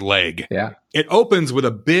loses his leg. Yeah. It opens with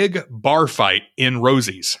a big bar fight in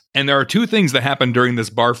Rosie's. And there are two things that happen during this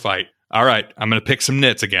bar fight. All right, I'm going to pick some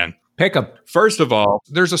nits again. Pick them. First of all,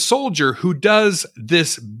 there's a soldier who does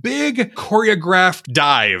this big choreographed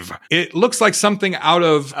dive. It looks like something out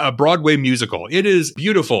of a Broadway musical. It is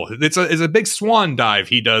beautiful. It's a big swan dive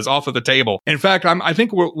he does off of the table. In fact, I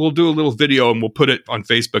think we'll do a little video and we'll put it on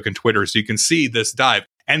Facebook and Twitter so you can see this dive.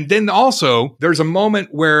 And then also, there's a moment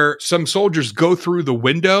where some soldiers go through the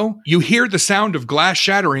window. You hear the sound of glass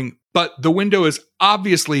shattering, but the window is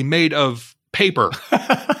obviously made of paper.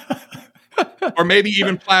 Or maybe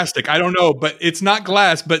even plastic. I don't know, but it's not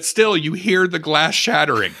glass, but still you hear the glass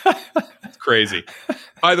shattering. It's crazy.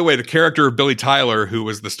 By the way, the character of Billy Tyler, who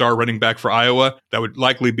was the star running back for Iowa, that would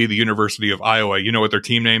likely be the University of Iowa. You know what their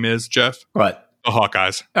team name is, Jeff? What? The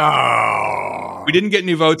Hawkeyes. Oh. We didn't get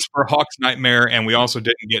any votes for Hawk's Nightmare, and we also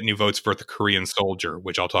didn't get any votes for The Korean Soldier,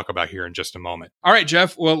 which I'll talk about here in just a moment. All right,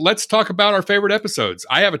 Jeff. Well, let's talk about our favorite episodes.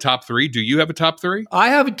 I have a top 3. Do you have a top 3? I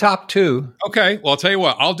have a top 2. Okay. Well, I'll tell you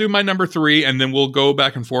what. I'll do my number 3, and then we'll go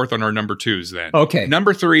back and forth on our number 2s then. Okay.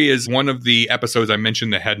 Number 3 is one of the episodes I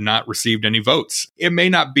mentioned that had not received any votes. It may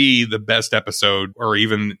not be the best episode or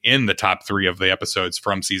even in the top 3 of the episodes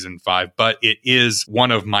from season 5, but it is one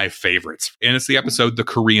of my favorites. And it's the episode The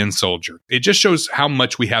Korean Soldier. It just shows how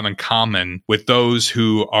much we have in common with those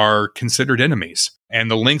who are considered enemies and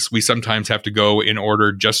the lengths we sometimes have to go in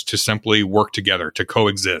order just to simply work together, to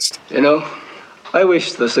coexist. You know, I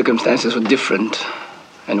wish the circumstances were different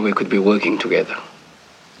and we could be working together.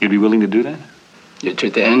 You'd be willing to do that? You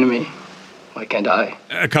treat the enemy. Why can't I?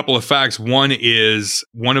 A couple of facts. One is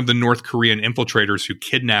one of the North Korean infiltrators who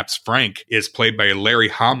kidnaps Frank is played by Larry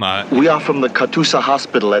Hama. We are from the Katusa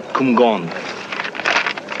Hospital at Kumgon.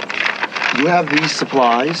 You have these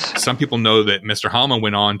supplies? Some people know that Mr. Hama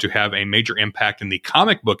went on to have a major impact in the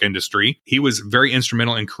comic book industry. He was very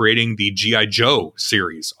instrumental in creating the G.I. Joe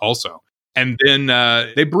series also. And then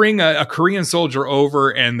they bring a Korean soldier over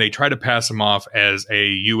and they try to pass him off as a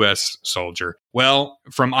U.S. soldier. Well,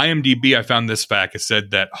 from IMDb, I found this fact. It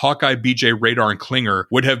said that Hawkeye, BJ, Radar, and Klinger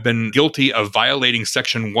would have been guilty of violating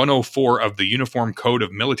Section 104 of the Uniform Code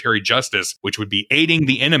of Military Justice, which would be aiding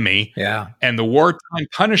the enemy. Yeah. And the wartime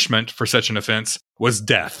punishment for such an offense was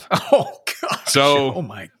death. Oh, gosh. So oh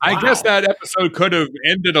my, wow. I guess that episode could have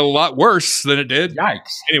ended a lot worse than it did. Yikes.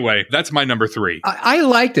 Anyway, that's my number 3. I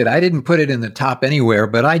liked it. I didn't put it in the top anywhere,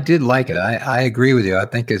 but I did like it. I agree with you. I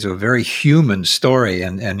think it's a very human story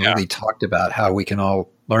and really talked about how we can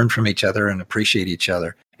all learn from each other and appreciate each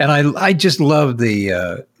other. And I just love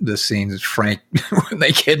the scenes, Frank, when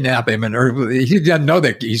they kidnap him, and he doesn't know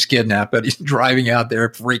that he's kidnapped, but he's driving out there,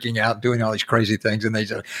 freaking out, doing all these crazy things, and they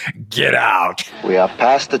say, "Get out." We are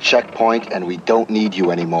past the checkpoint, and we don't need you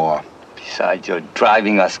anymore. Besides, you're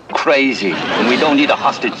driving us crazy, and we don't need a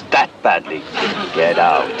hostage that badly. Get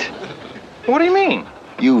out. What do you mean?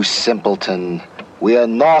 You simpleton. We are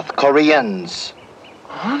North Koreans.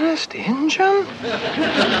 Honest Injun?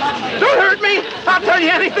 Don't hurt me! I'll tell you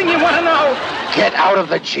anything you want to know! Get out of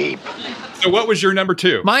the Jeep. So what was your number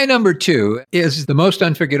 2? My number 2 is the most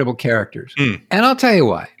unforgettable characters. And I'll tell you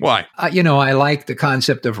why. Why? I like the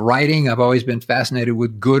concept of writing. I've always been fascinated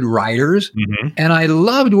with good writers. Mm-hmm. And I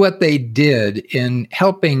loved what they did in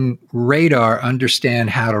helping Radar understand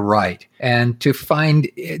how to write and to find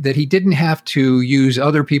that he didn't have to use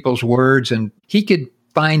other people's words and he could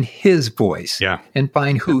find his voice and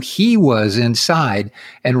find who he was inside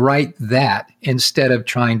and write that instead of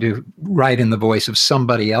trying to write in the voice of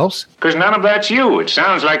somebody else. Because none of that's you. It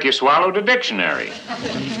sounds like you swallowed a dictionary.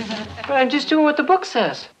 But I'm just doing what the book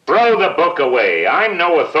says. Throw the book away. I'm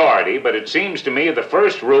no authority, but it seems to me the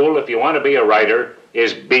first rule if you want to be a writer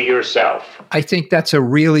is be yourself. I think that's a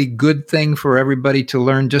really good thing for everybody to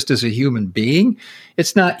learn just as a human being.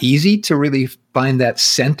 It's not easy to really find that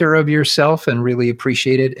center of yourself and really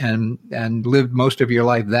appreciate it and live most of your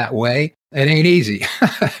life that way. It ain't easy.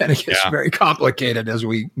 And it gets very complicated as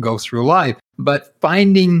we go through life. But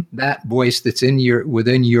finding that voice that's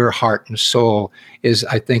within your heart and soul is,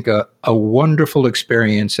 I think, a wonderful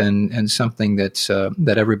experience and something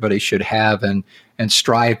that everybody should have and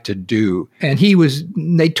strive to do. And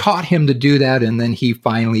they taught him to do that, and then he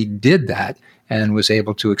finally did that and was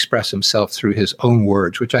able to express himself through his own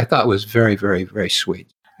words, which I thought was very, very, very sweet.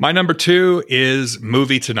 My number 2 is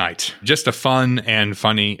Movie Tonight. Just a fun and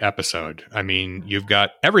funny episode. I mean, you've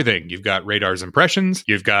got everything. You've got Radar's impressions.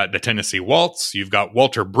 You've got the Tennessee Waltz. You've got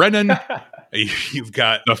Walter Brennan. You've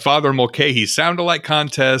got the Father Mulcahy sound-alike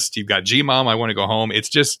contest. You've got G-Mom, I Want to Go Home. It's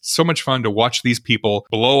just so much fun to watch these people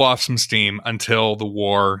blow off some steam until the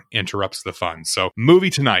war interrupts the fun. So Movie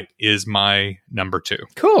Tonight is my number 2.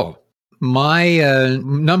 Cool. My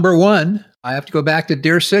number 1 I have to go back to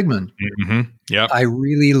Dear Sigmund. Mm-hmm. Yep. I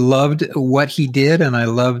really loved what he did, and I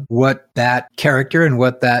loved what that character and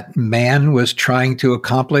what that man was trying to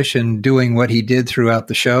accomplish and doing what he did throughout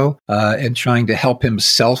the show, and trying to help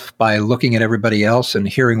himself by looking at everybody else and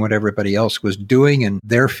hearing what everybody else was doing and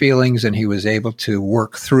their feelings, and he was able to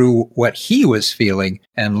work through what he was feeling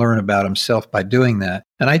and learn about himself by doing that.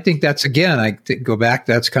 And I think that's, again, go back,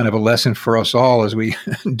 that's kind of a lesson for us all as we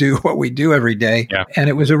do what we do every day. Yeah. And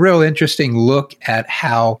it was a real interesting look at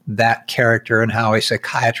how that character and how a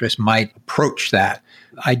psychiatrist might approach that.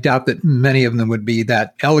 I doubt that many of them would be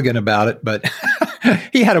that elegant about it, but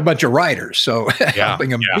he had a bunch of writers, so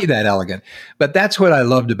helping him be that elegant. But that's what I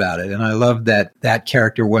loved about it. And I loved that that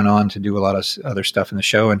character went on to do a lot of other stuff in the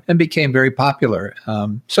show and became very popular.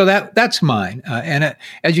 So that's mine. And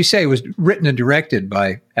as you say, it was written and directed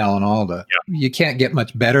by Alan Alda. Yeah. You can't get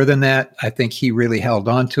much better than that. I think he really held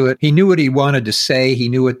on to it. He knew what he wanted to say. He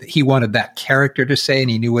knew what he wanted that character to say,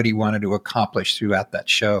 and he knew what he wanted to accomplish throughout that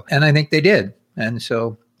show. And I think they did. And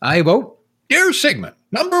so I vote Dear Sigmund,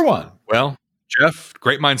 number 1. Well, Jeff,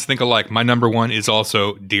 great minds think alike. My number 1 is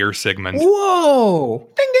also Dear Sigmund. Whoa!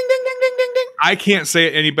 Ding, ding, ding, ding, ding, ding, ding. I can't say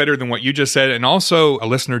it any better than what you just said. And also a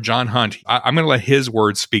listener, John Hunt, I'm going to let his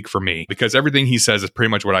words speak for me because everything he says is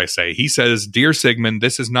pretty much what I say. He says, Dear Sigmund,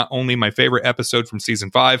 this is not only my favorite episode from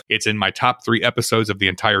season 5, it's in my top 3 episodes of the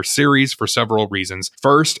entire series for several reasons.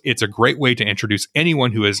 First, it's a great way to introduce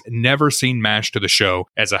anyone who has never seen MASH to the show,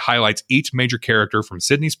 as it highlights each major character from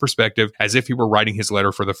Sydney's perspective as if he were writing his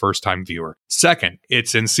letter for the first time viewer. Second,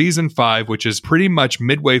 it's in season 5, which is pretty much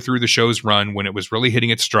midway through the show's run when it was really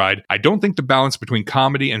hitting its stride. I don't think the balance between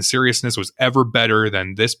comedy and seriousness was ever better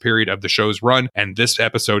than this period of the show's run, and this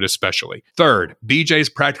episode especially. Third, BJ's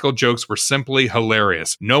practical jokes were simply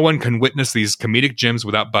hilarious. No one can witness these comedic gems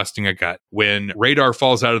without busting a gut. When Radar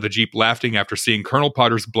falls out of the Jeep laughing after seeing Colonel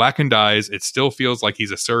Potter's blackened eyes, it still feels like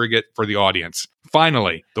he's a surrogate for the audience.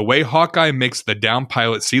 Finally, the way Hawkeye makes the down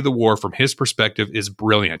pilot see the war from his perspective is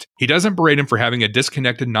brilliant. He doesn't berate him for having a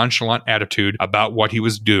disconnected, nonchalant attitude about what he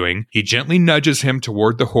was doing. He gently nudges him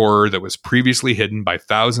toward the horror that was previously hidden by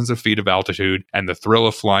thousands of feet of altitude and the thrill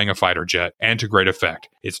of flying a fighter jet, and to great effect.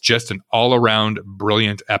 It's just an all-around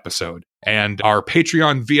brilliant episode. And our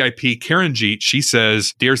Patreon VIP, Karen Jeet, she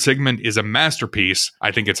says, Dear Sigmund is a masterpiece.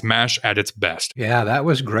 I think it's MASH at its best. Yeah, that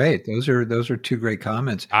was great. Those are 2 great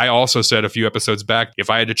comments. I also said a few episodes back,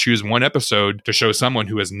 if I had to choose one episode to show someone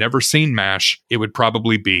who has never seen MASH, it would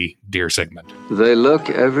probably be Dear Sigmund. They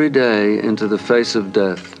look every day into the face of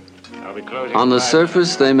death. On the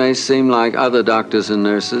surface, they may seem like other doctors and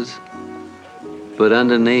nurses, but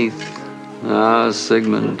underneath,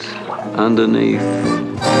 Sigmund, underneath.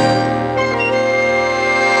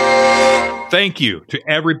 Thank you to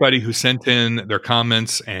everybody who sent in their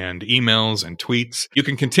comments and emails and tweets. You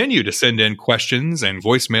can continue to send in questions and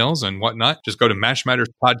voicemails and whatnot. Just go to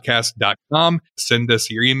mashmatterspodcast.com. Send us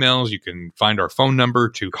your emails. You can find our phone number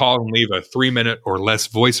to call and leave a 3-minute or less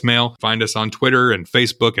voicemail. Find us on Twitter and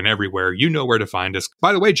Facebook and everywhere. You know where to find us.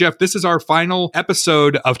 By the way, Jeff, this is our final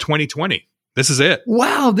episode of 2020. This is it.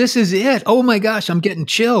 Wow, this is it. Oh my gosh, I'm getting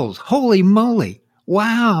chills. Holy moly.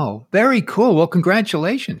 Wow. Very cool. Well,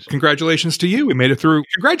 congratulations. Congratulations to you. We made it through.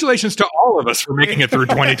 Congratulations to all of us for making it through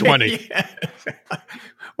 2020.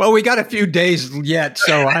 Well, we got a few days yet,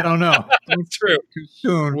 so I don't know. That's true. Too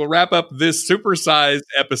soon. We'll wrap up this supersized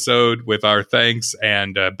episode with our thanks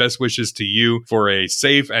and best wishes to you for a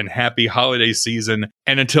safe and happy holiday season.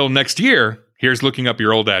 And until next year, here's looking up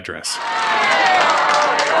your old address.